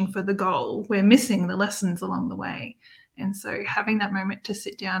rushing for the goal, we're missing the lessons along the way. And so having that moment to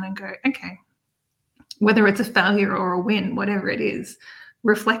sit down and go, okay, whether it's a failure or a win, whatever it is,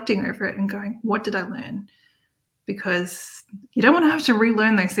 reflecting over it and going, what did I learn? Because you don't want to have to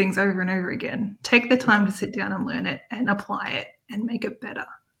relearn those things over and over again. Take the time to sit down and learn it and apply it and make it better.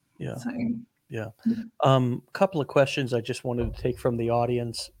 Yeah. So, yeah. Couple of questions I just wanted to take from the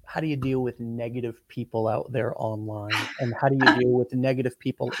audience. How do you deal with negative people out there online? And how do you deal with negative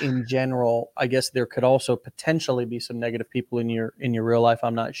people in general? I guess there could also potentially be some negative people in your real life.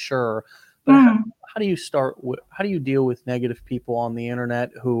 I'm not sure. But how do you deal with negative people on the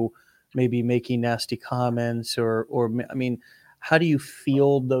internet who may be making nasty comments or I mean, how do you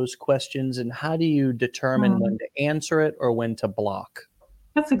field those questions and how do you determine when to answer it or when to block?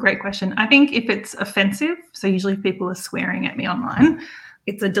 That's a great question. I think if it's offensive, so usually if people are swearing at me online,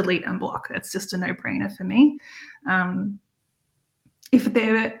 it's a delete and block. That's just a no-brainer for me. I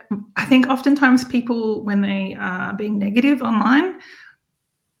think oftentimes people, when they are being negative online,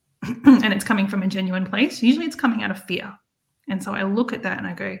 and it's coming from a genuine place, usually it's coming out of fear. And so I look at that and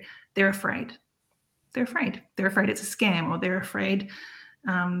I go, they're afraid. They're afraid. They're afraid it's a scam, or they're afraid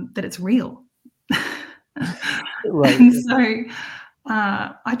that it's real. Right. And so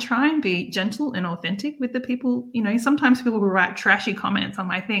I try and be gentle and authentic with the people. Sometimes people will write trashy comments on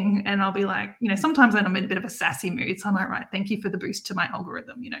my thing, and I'll be like, sometimes I'm in a bit of a sassy mood, so I might write, "Thank you for the boost to my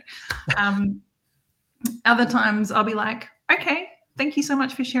algorithm." Other times I'll be like, "Okay, thank you so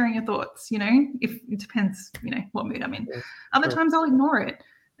much for sharing your thoughts." If it depends, what mood I'm in. Other times I'll ignore it.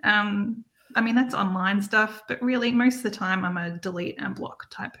 That's online stuff, but really most of the time I'm a delete and block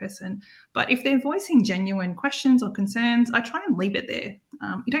type person. But if they're voicing genuine questions or concerns, I try and leave it there.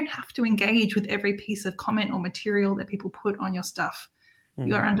 You don't have to engage with every piece of comment or material that people put on your stuff.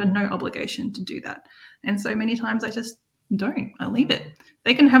 You are under no obligation to do that. And so many times I just don't. I leave it.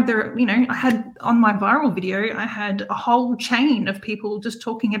 They can have their, I had on my viral video, I had a whole chain of people just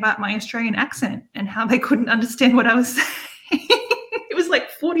talking about my Australian accent and how they couldn't understand what I was saying. It was like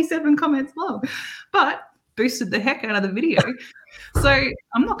 47 comments long, but boosted the heck out of the video. So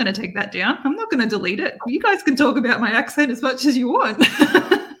I'm not going to take that down. I'm not going to delete it. You guys can talk about my accent as much as you want.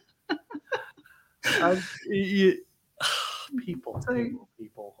 People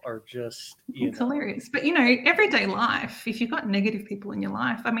are just, it's hilarious. But, everyday life, if you've got negative people in your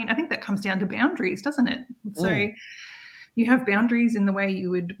life, I think that comes down to boundaries, doesn't it? So you have boundaries in the way you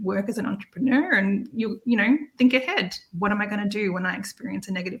would work as an entrepreneur, and you think ahead. What am I going to do when I experience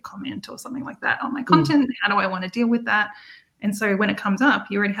a negative comment or something like that on my content? How do I want to deal with that? And so when it comes up,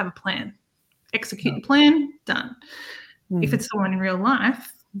 you already have a plan. Execute your plan, done. If it's someone in real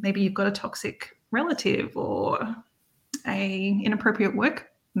life, maybe you've got a toxic relative or a inappropriate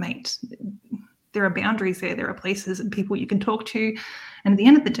workmate. There are boundaries there. There are places and people you can talk to. And at the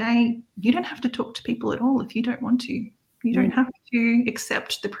end of the day, you don't have to talk to people at all if you don't want to. You don't have to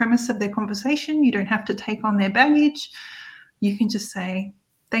accept the premise of their conversation. You don't have to take on their baggage. You can just say,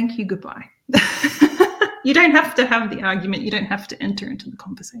 thank you, goodbye. You don't have to have the argument. You don't have to enter into the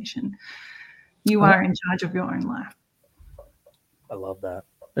conversation. You are in charge of your own life. I love that.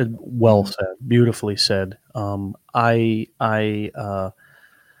 Well said. Beautifully said. I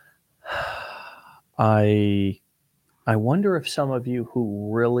wonder if some of you who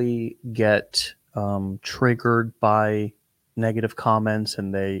really get triggered by negative comments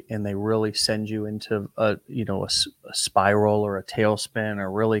and they really send you into a spiral or a tailspin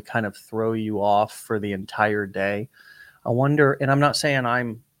or really kind of throw you off for the entire day. I wonder, and I'm not saying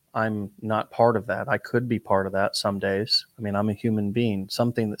I'm not part of that. I could be part of that some days. I'm a human being.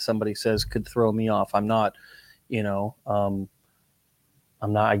 Something that somebody says could throw me off. I'm not,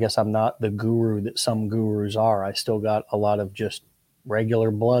 I guess I'm not the guru that some gurus are. I still got a lot of just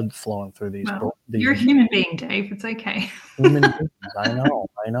regular blood flowing through Well, these you're a human being, Dave. It's okay. human beings. I know,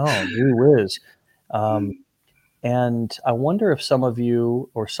 gee whiz. And I wonder if some of you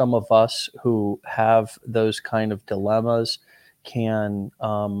or some of us who have those kind of dilemmas can,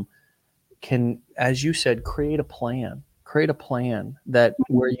 as you said, create a plan that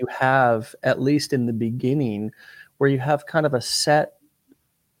where you have, at least in the beginning, where you have kind of a set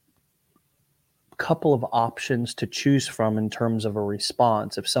couple of options to choose from in terms of a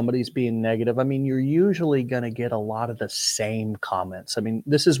response. If somebody's being negative, I mean, you're usually going to get a lot of the same comments. I mean,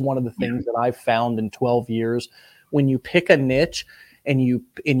 this is one of the things that I've found in 12 years. When you pick a niche and you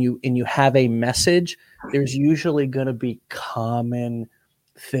have a message, there's usually going to be common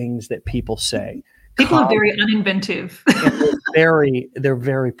things that people say. People are very uninventive. They're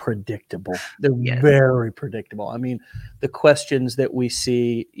very predictable. They're Yes. very predictable. I mean, the questions that we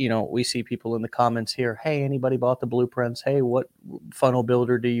see, we see people in the comments here, hey, anybody bought the blueprints? Hey, what funnel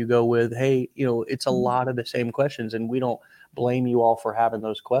builder do you go with? Hey, it's a lot of the same questions, and we don't blame you all for having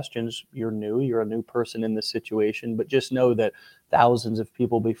those questions. You're a new person in this situation, but just know that thousands of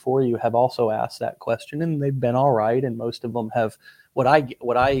people before you have also asked that question, and they've been all right, and most of them have.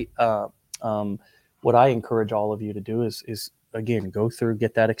 What I encourage all of you to do is again, go through,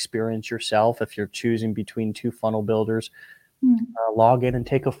 get that experience yourself. If you're choosing between two funnel builders, log in and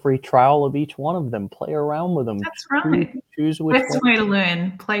take a free trial of each one of them. Play around with them. That's right. Choose which best way to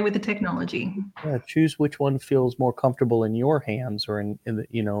learn. Play with the technology. Yeah, choose which one feels more comfortable in your hands or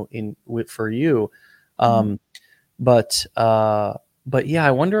for you. But yeah, I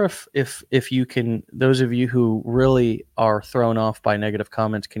wonder if you can, those of you who really are thrown off by negative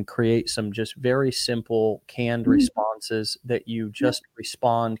comments, can create some just very simple canned responses that you just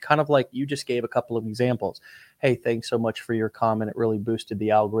respond, kind of like you just gave a couple of examples. Hey, thanks so much for your comment. It really boosted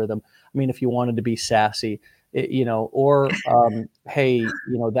the algorithm. I mean, if you wanted to be sassy, or hey,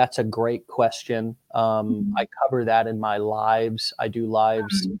 that's a great question. I cover that in my lives. I do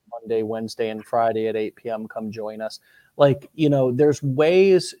lives Monday, Wednesday, and Friday at 8 p.m. Come join us. There's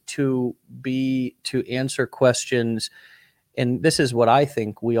ways to answer questions. And this is what I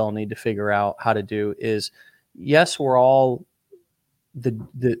think we all need to figure out how to do is, yes, we're all,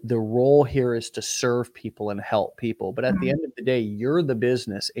 the role here is to serve people and help people. But at the end of the day, you're the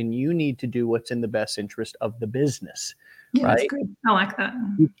business and you need to do what's in the best interest of the business. Yeah, right? That's good. I like that.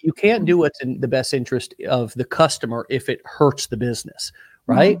 You can't do what's in the best interest of the customer if it hurts the business,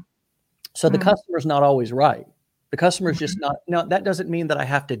 right? So the customer's not always right. The customer's just not. Now, that doesn't mean that I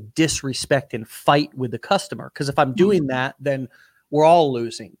have to disrespect and fight with the customer, because if I'm doing that, then we're all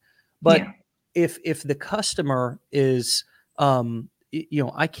losing. But if the customer is,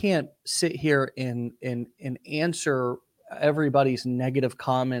 I can't sit here and answer everybody's negative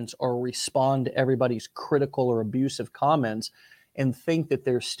comments or respond to everybody's critical or abusive comments and think that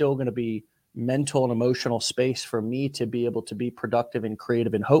there's still going to be mental and emotional space for me to be able to be productive and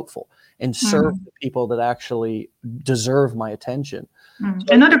creative and hopeful and serve the people that actually deserve my attention. So,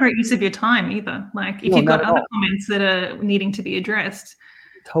 and not a great use of your time either. Like if you've got other comments that are needing to be addressed,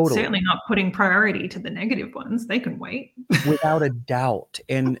 certainly not putting priority to the negative ones. They can wait. Without a doubt.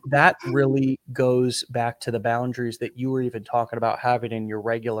 And that really goes back to the boundaries that you were even talking about having in your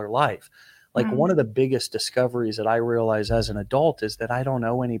regular life. Like one of the biggest discoveries that I realize as an adult is that I don't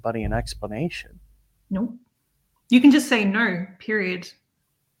owe anybody an explanation. Nope. You can just say no, period.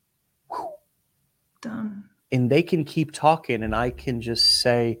 Done. And they can keep talking and I can just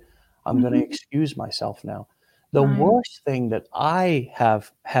say, I'm going to excuse myself now. The worst thing that I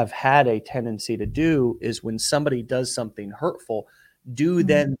have had a tendency to do is when somebody does something hurtful,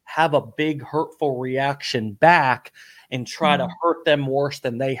 then have a big hurtful reaction back and try to hurt them worse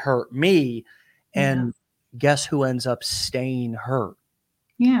than they hurt me. And guess who ends up staying hurt?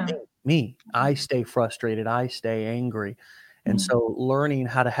 Yeah. Me. I stay frustrated. I stay angry. And so learning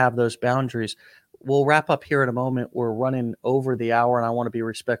how to have those boundaries. We'll wrap up here in a moment. We're running over the hour and I want to be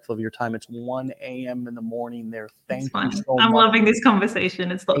respectful of your time. It's 1 a.m. in the morning there. Thank you so much. I'm loving this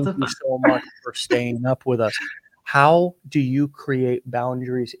conversation. It's lots of fun. Thank you so much for staying up with us. How do you create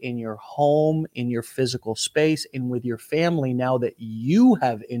boundaries in your home, in your physical space, and with your family now that you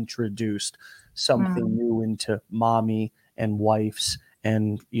have introduced something new into mommy and wife's?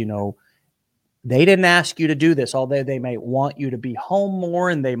 And, they didn't ask you to do this, although they might want you to be home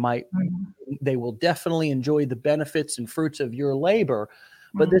more and they will definitely enjoy the benefits and fruits of your labor.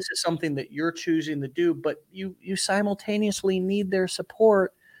 But this is something that you're choosing to do, but you simultaneously need their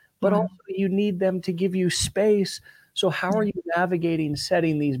support, but also you need them to give you space. So how are you navigating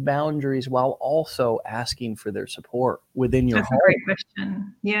setting these boundaries while also asking for their support within your home? That's a great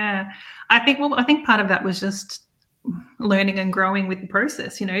question. Yeah. I think part of that was just learning and growing with the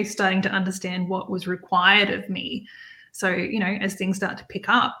process, starting to understand what was required of me. So, as things start to pick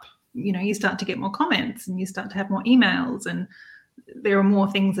up, you start to get more comments and you start to have more emails, and there are more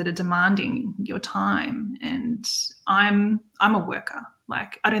things that are demanding your time. And I'm a worker.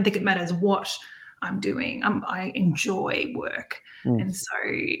 Like, I don't think it matters what I'm doing. I enjoy work. And so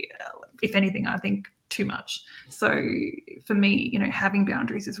if anything, I think too much. So for me, having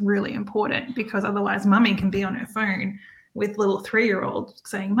boundaries is really important, because otherwise mummy can be on her phone with little 3-year-old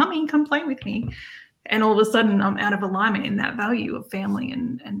saying, "Mummy, come play with me." And all of a sudden I'm out of alignment in that value of family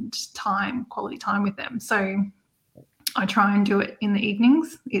and time, quality time with them. So I try and do it in the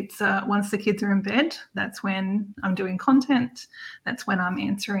evenings. It's once the kids are in bed, that's when I'm doing content. That's when I'm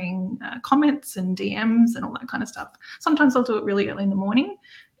answering comments and DMs and all that kind of stuff. Sometimes I'll do it really early in the morning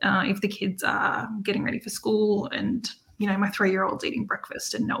if the kids are getting ready for school and, my 3-year-old's eating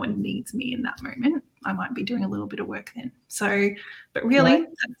breakfast and no one needs me in that moment. I might be doing a little bit of work then. So, but really,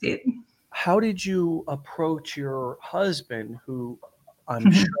 that's it. How did you approach your husband, who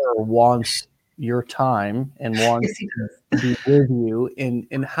I'm sure wants your time and wants to be with you,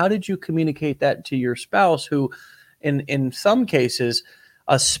 and how did you communicate that to your spouse, who in some cases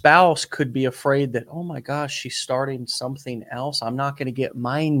a spouse could be afraid that, oh my gosh, she's starting something else, I'm not going to get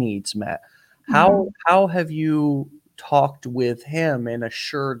my needs met. How have you talked with him and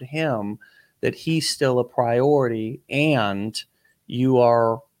assured him that he's still a priority and you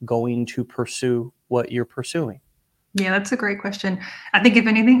are going to pursue what you're pursuing? Yeah, that's a great question. I think if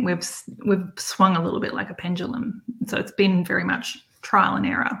anything, we've swung a little bit like a pendulum. So it's been very much trial and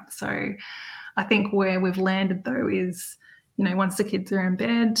error. So I think where we've landed though is, once the kids are in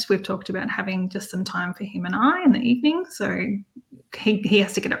bed, we've talked about having just some time for him and I in the evening. So he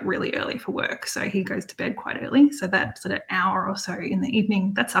has to get up really early for work. So he goes to bed quite early. So that's at an hour or so in the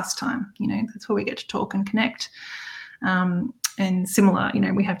evening. That's us time. That's where we get to talk and connect. And similar,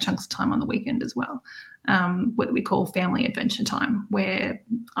 we have chunks of time on the weekend as well, what we call family adventure time, where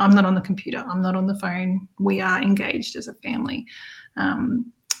I'm not on the computer, I'm not on the phone, we are engaged as a family.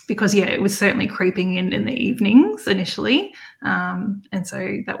 Because, it was certainly creeping in the evenings initially. And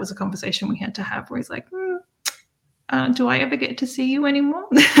so that was a conversation we had to have where he's like, do I ever get to see you anymore?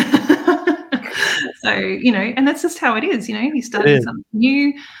 So, and that's just how it is, you started something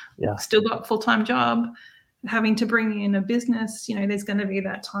new, still got a full-time job, having to bring in a business, there's going to be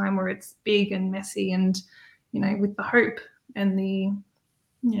that time where it's big and messy and, with the hope and the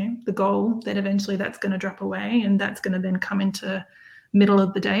goal that eventually that's going to drop away, and that's going to then come into middle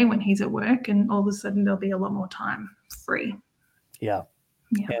of the day when he's at work, and all of a sudden there'll be a lot more time free. Yeah.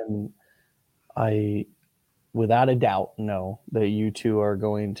 And I, without a doubt, know that you two are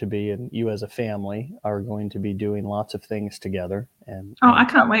going to be, and you as a family are going to be doing lots of things together. And I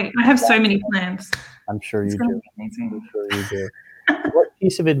can't wait. I have so many plans. I'm sure you do. I'm sure you do. What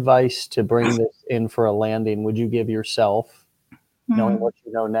piece of advice, to bring this in for a landing, would you give yourself, knowing what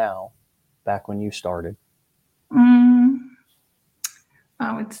you know now, back when you started?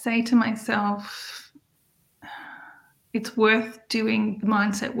 I would say to myself, it's worth doing the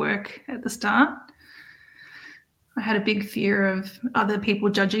mindset work at the start. I had a big fear of other people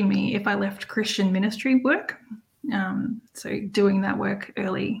judging me if I left Christian ministry work. So doing that work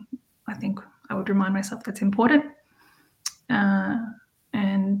early, I think I would remind myself that's important.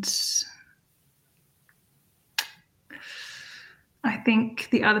 And I think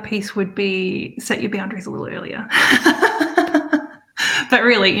the other piece would be set your boundaries a little earlier. But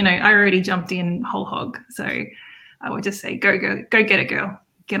really, I already jumped in whole hog. So I would just say, go get it, girl.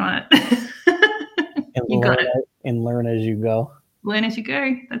 Get on it. You got it. And learn as you go. Learn as you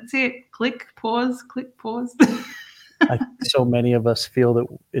go. That's it. Click, pause. So many of us feel that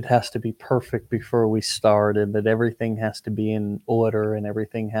it has to be perfect before we start, and that everything has to be in order and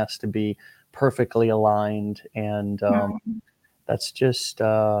everything has to be perfectly aligned. And that's just,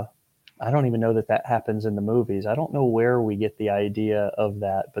 I don't even know that happens in the movies. I don't know where we get the idea of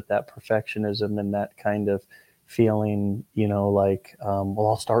that, but that perfectionism and that kind of feeling, like, well,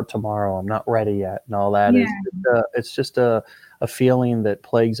 I'll start tomorrow, I'm not ready yet, and all that. It's just a feeling that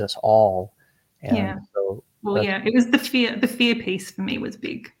plagues us all. And so, it was the fear piece for me was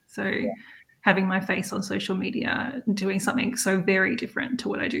big. So having my face on social media, doing something so very different to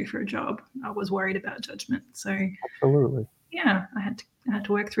what I do for a job, I was worried about judgment. So absolutely. I had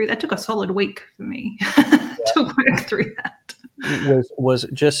to work through that. It took a solid week for me to work through that. Was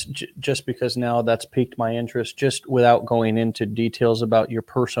just because now that's piqued my interest, just without going into details about your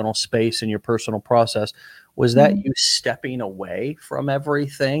personal space and your personal process, was that you stepping away from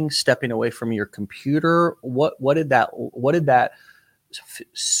everything, stepping away from your computer? What did that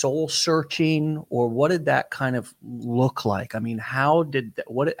soul searching, or what did that kind of look like? I mean, how did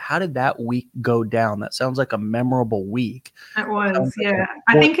that week go down? That sounds like a memorable week. It was, yeah.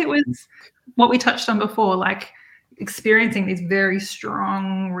 I think it was what we touched on before, like experiencing these very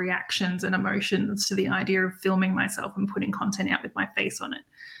strong reactions and emotions to the idea of filming myself and putting content out with my face on it.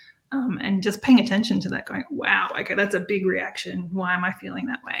 And just paying attention to that, going, wow, okay, that's a big reaction. Why am I feeling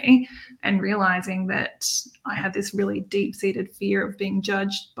that way? And realizing that I had this really deep-seated fear of being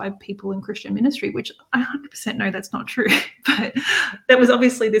judged by people in Christian ministry, which I 100% know that's not true. But that was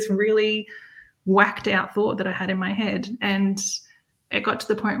obviously this really whacked out thought that I had in my head. And it got to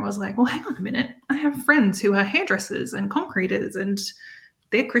the point where I was like, well, hang on a minute. I have friends who are hairdressers and concreters, and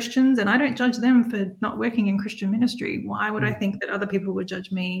they're Christians, and I don't judge them for not working in Christian ministry. Why would I think that other people would judge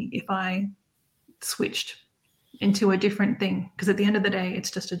me if I switched into a different thing? Because at the end of the day,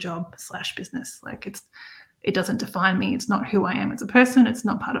 it's just a job / business. Like it doesn't define me. It's not who I am as a person. It's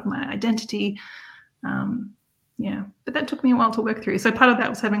not part of my identity. Yeah, but that took me a while to work through. So part of that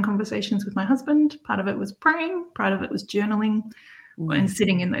was having conversations with my husband. Part of it was praying. Part of it was journaling and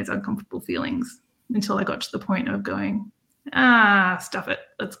sitting in those uncomfortable feelings until I got to the point of going, stuff it.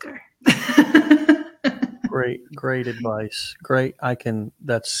 Let's go. Great advice. Great.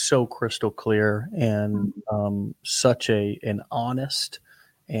 That's so crystal clear, and such an honest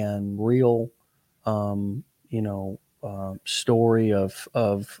and real, story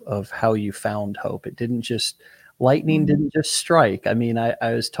of how you found hope. It didn't just, lightning didn't just strike. I mean, I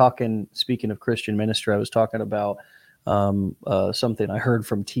was talking, speaking of Christian ministry, I was talking about something I heard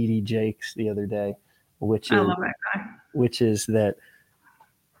from TD Jakes the other day, I love that guy. Which is that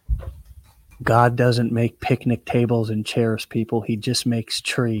God doesn't make picnic tables and chairs, people. He just makes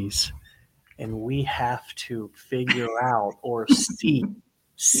trees. And we have to figure out or see,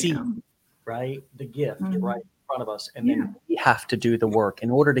 right? The gift right in front of us. And then we have to do the work in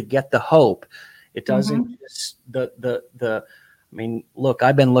order to get the hope. It doesn't just I mean, look,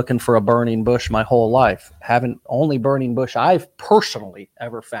 I've been looking for a burning bush my whole life. Only burning bush I've personally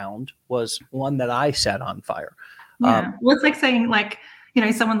ever found was one that I set on fire. Yeah. Well, it's like saying, like,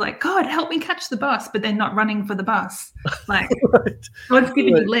 someone's like, God, help me catch the bus, but they're not running for the bus. Like, God's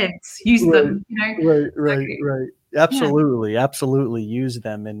given you legs, use them, Right. Absolutely use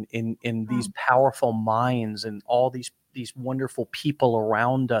them in these powerful minds and all these wonderful people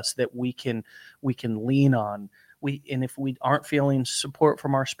around us that we can lean on. And if we aren't feeling support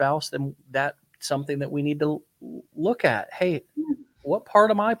from our spouse, then that's something that we need to look at. Hey, what part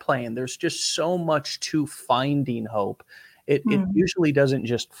am I playing? There's just so much to finding hope. It usually doesn't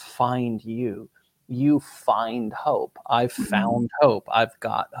just find you. You find hope. I've found hope. I've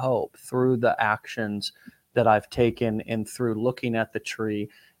got hope through the actions that I've taken and through looking at the tree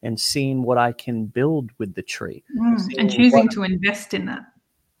and seeing what I can build with the tree. And choosing to invest in that.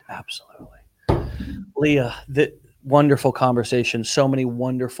 Absolutely. Leah, the wonderful conversation. So many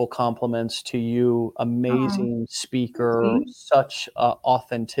wonderful compliments to you. Amazing speaker. Such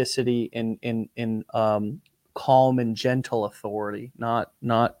authenticity in calm and gentle authority. Not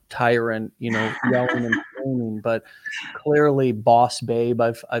tyrant. Yelling and screaming, but clearly boss babe.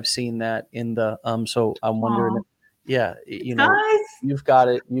 I've seen that in the So I'm wondering. Yeah, you've got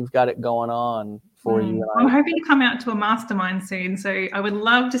it going on for you. I'm hoping to come out to a mastermind soon, so I would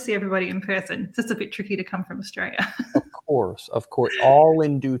love to see everybody in person. It's just a bit tricky to come from Australia. Of course, all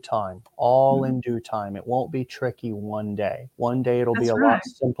in due time. It won't be tricky one day. One day it'll be a lot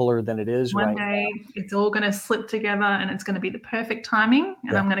simpler than it is right now. One day it's all going to slip together, and it's going to be the perfect timing,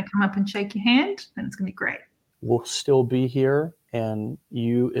 and I'm going to come up and shake your hand, and it's going to be great. We'll still be here, and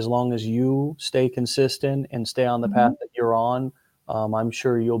as long as you stay consistent and stay on the path that you're on, I'm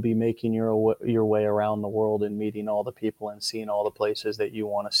sure you'll be making your way around the world and meeting all the people and seeing all the places that you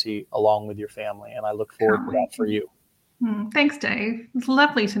want to see along with your family. And I look forward to that for you. Thanks, Dave. It's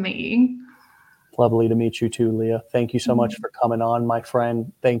lovely to meet you. Lovely to meet you too, Leah. Thank you so much for coming on, my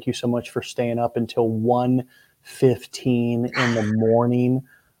friend. Thank you so much for staying up until 1:15 in the morning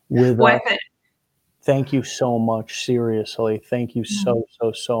with us. Thank you so much. Seriously. Thank you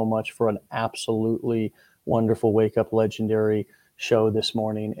so much for an absolutely wonderful Wake Up Legendary show this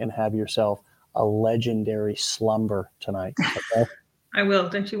morning, and have yourself a legendary slumber tonight. Okay? I will.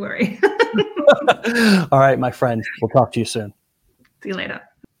 Don't you worry. All right, my friends. We'll talk to you soon. See you later.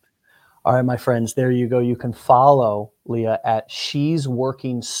 All right, my friends. There you go. You can follow Leah at She's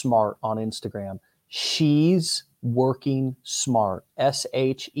Working Smart on Instagram. She's Working Smart.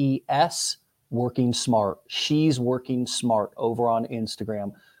 SHES Working Smart. She's Working Smart over on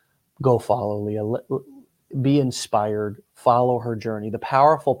Instagram. Go follow Leah. Be inspired. Follow her journey. The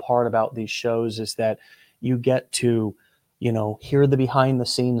powerful part about these shows is that you get to hear the behind the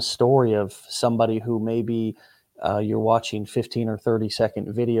scenes story of somebody who maybe you're watching 15 or 30-second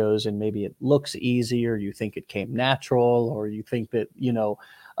videos and maybe it looks easy, or you think it came natural, or you think that,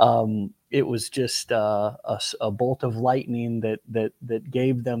 it was just a bolt of lightning that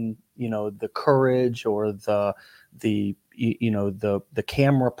gave them, the courage, or the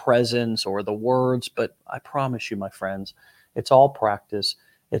camera presence, or the words. But I promise you, my friends, it's all practice.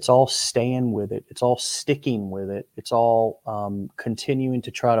 It's all staying with it. It's all sticking with it. It's all continuing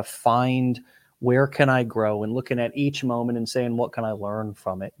to try to find, where can I grow, and looking at each moment and saying, what can I learn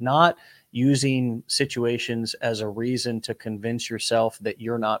from it? Not using situations as a reason to convince yourself that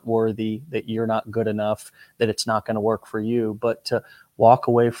you're not worthy, that you're not good enough, that it's not going to work for you, but to walk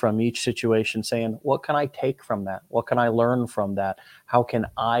away from each situation saying, what can I take from that? What can I learn from that? How can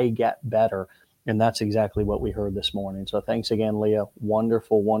I get better? And that's exactly what we heard this morning. So thanks again, Leah.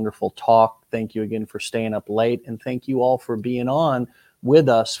 Wonderful, wonderful talk. Thank you again for staying up late. And thank you all for being on with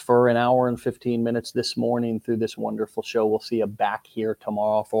us for an hour and 15 minutes this morning through this wonderful show. We'll see you back here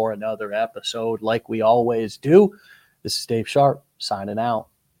tomorrow for another episode like we always do. This is Dave Sharpe signing out.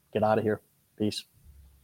 Get out of here. Peace.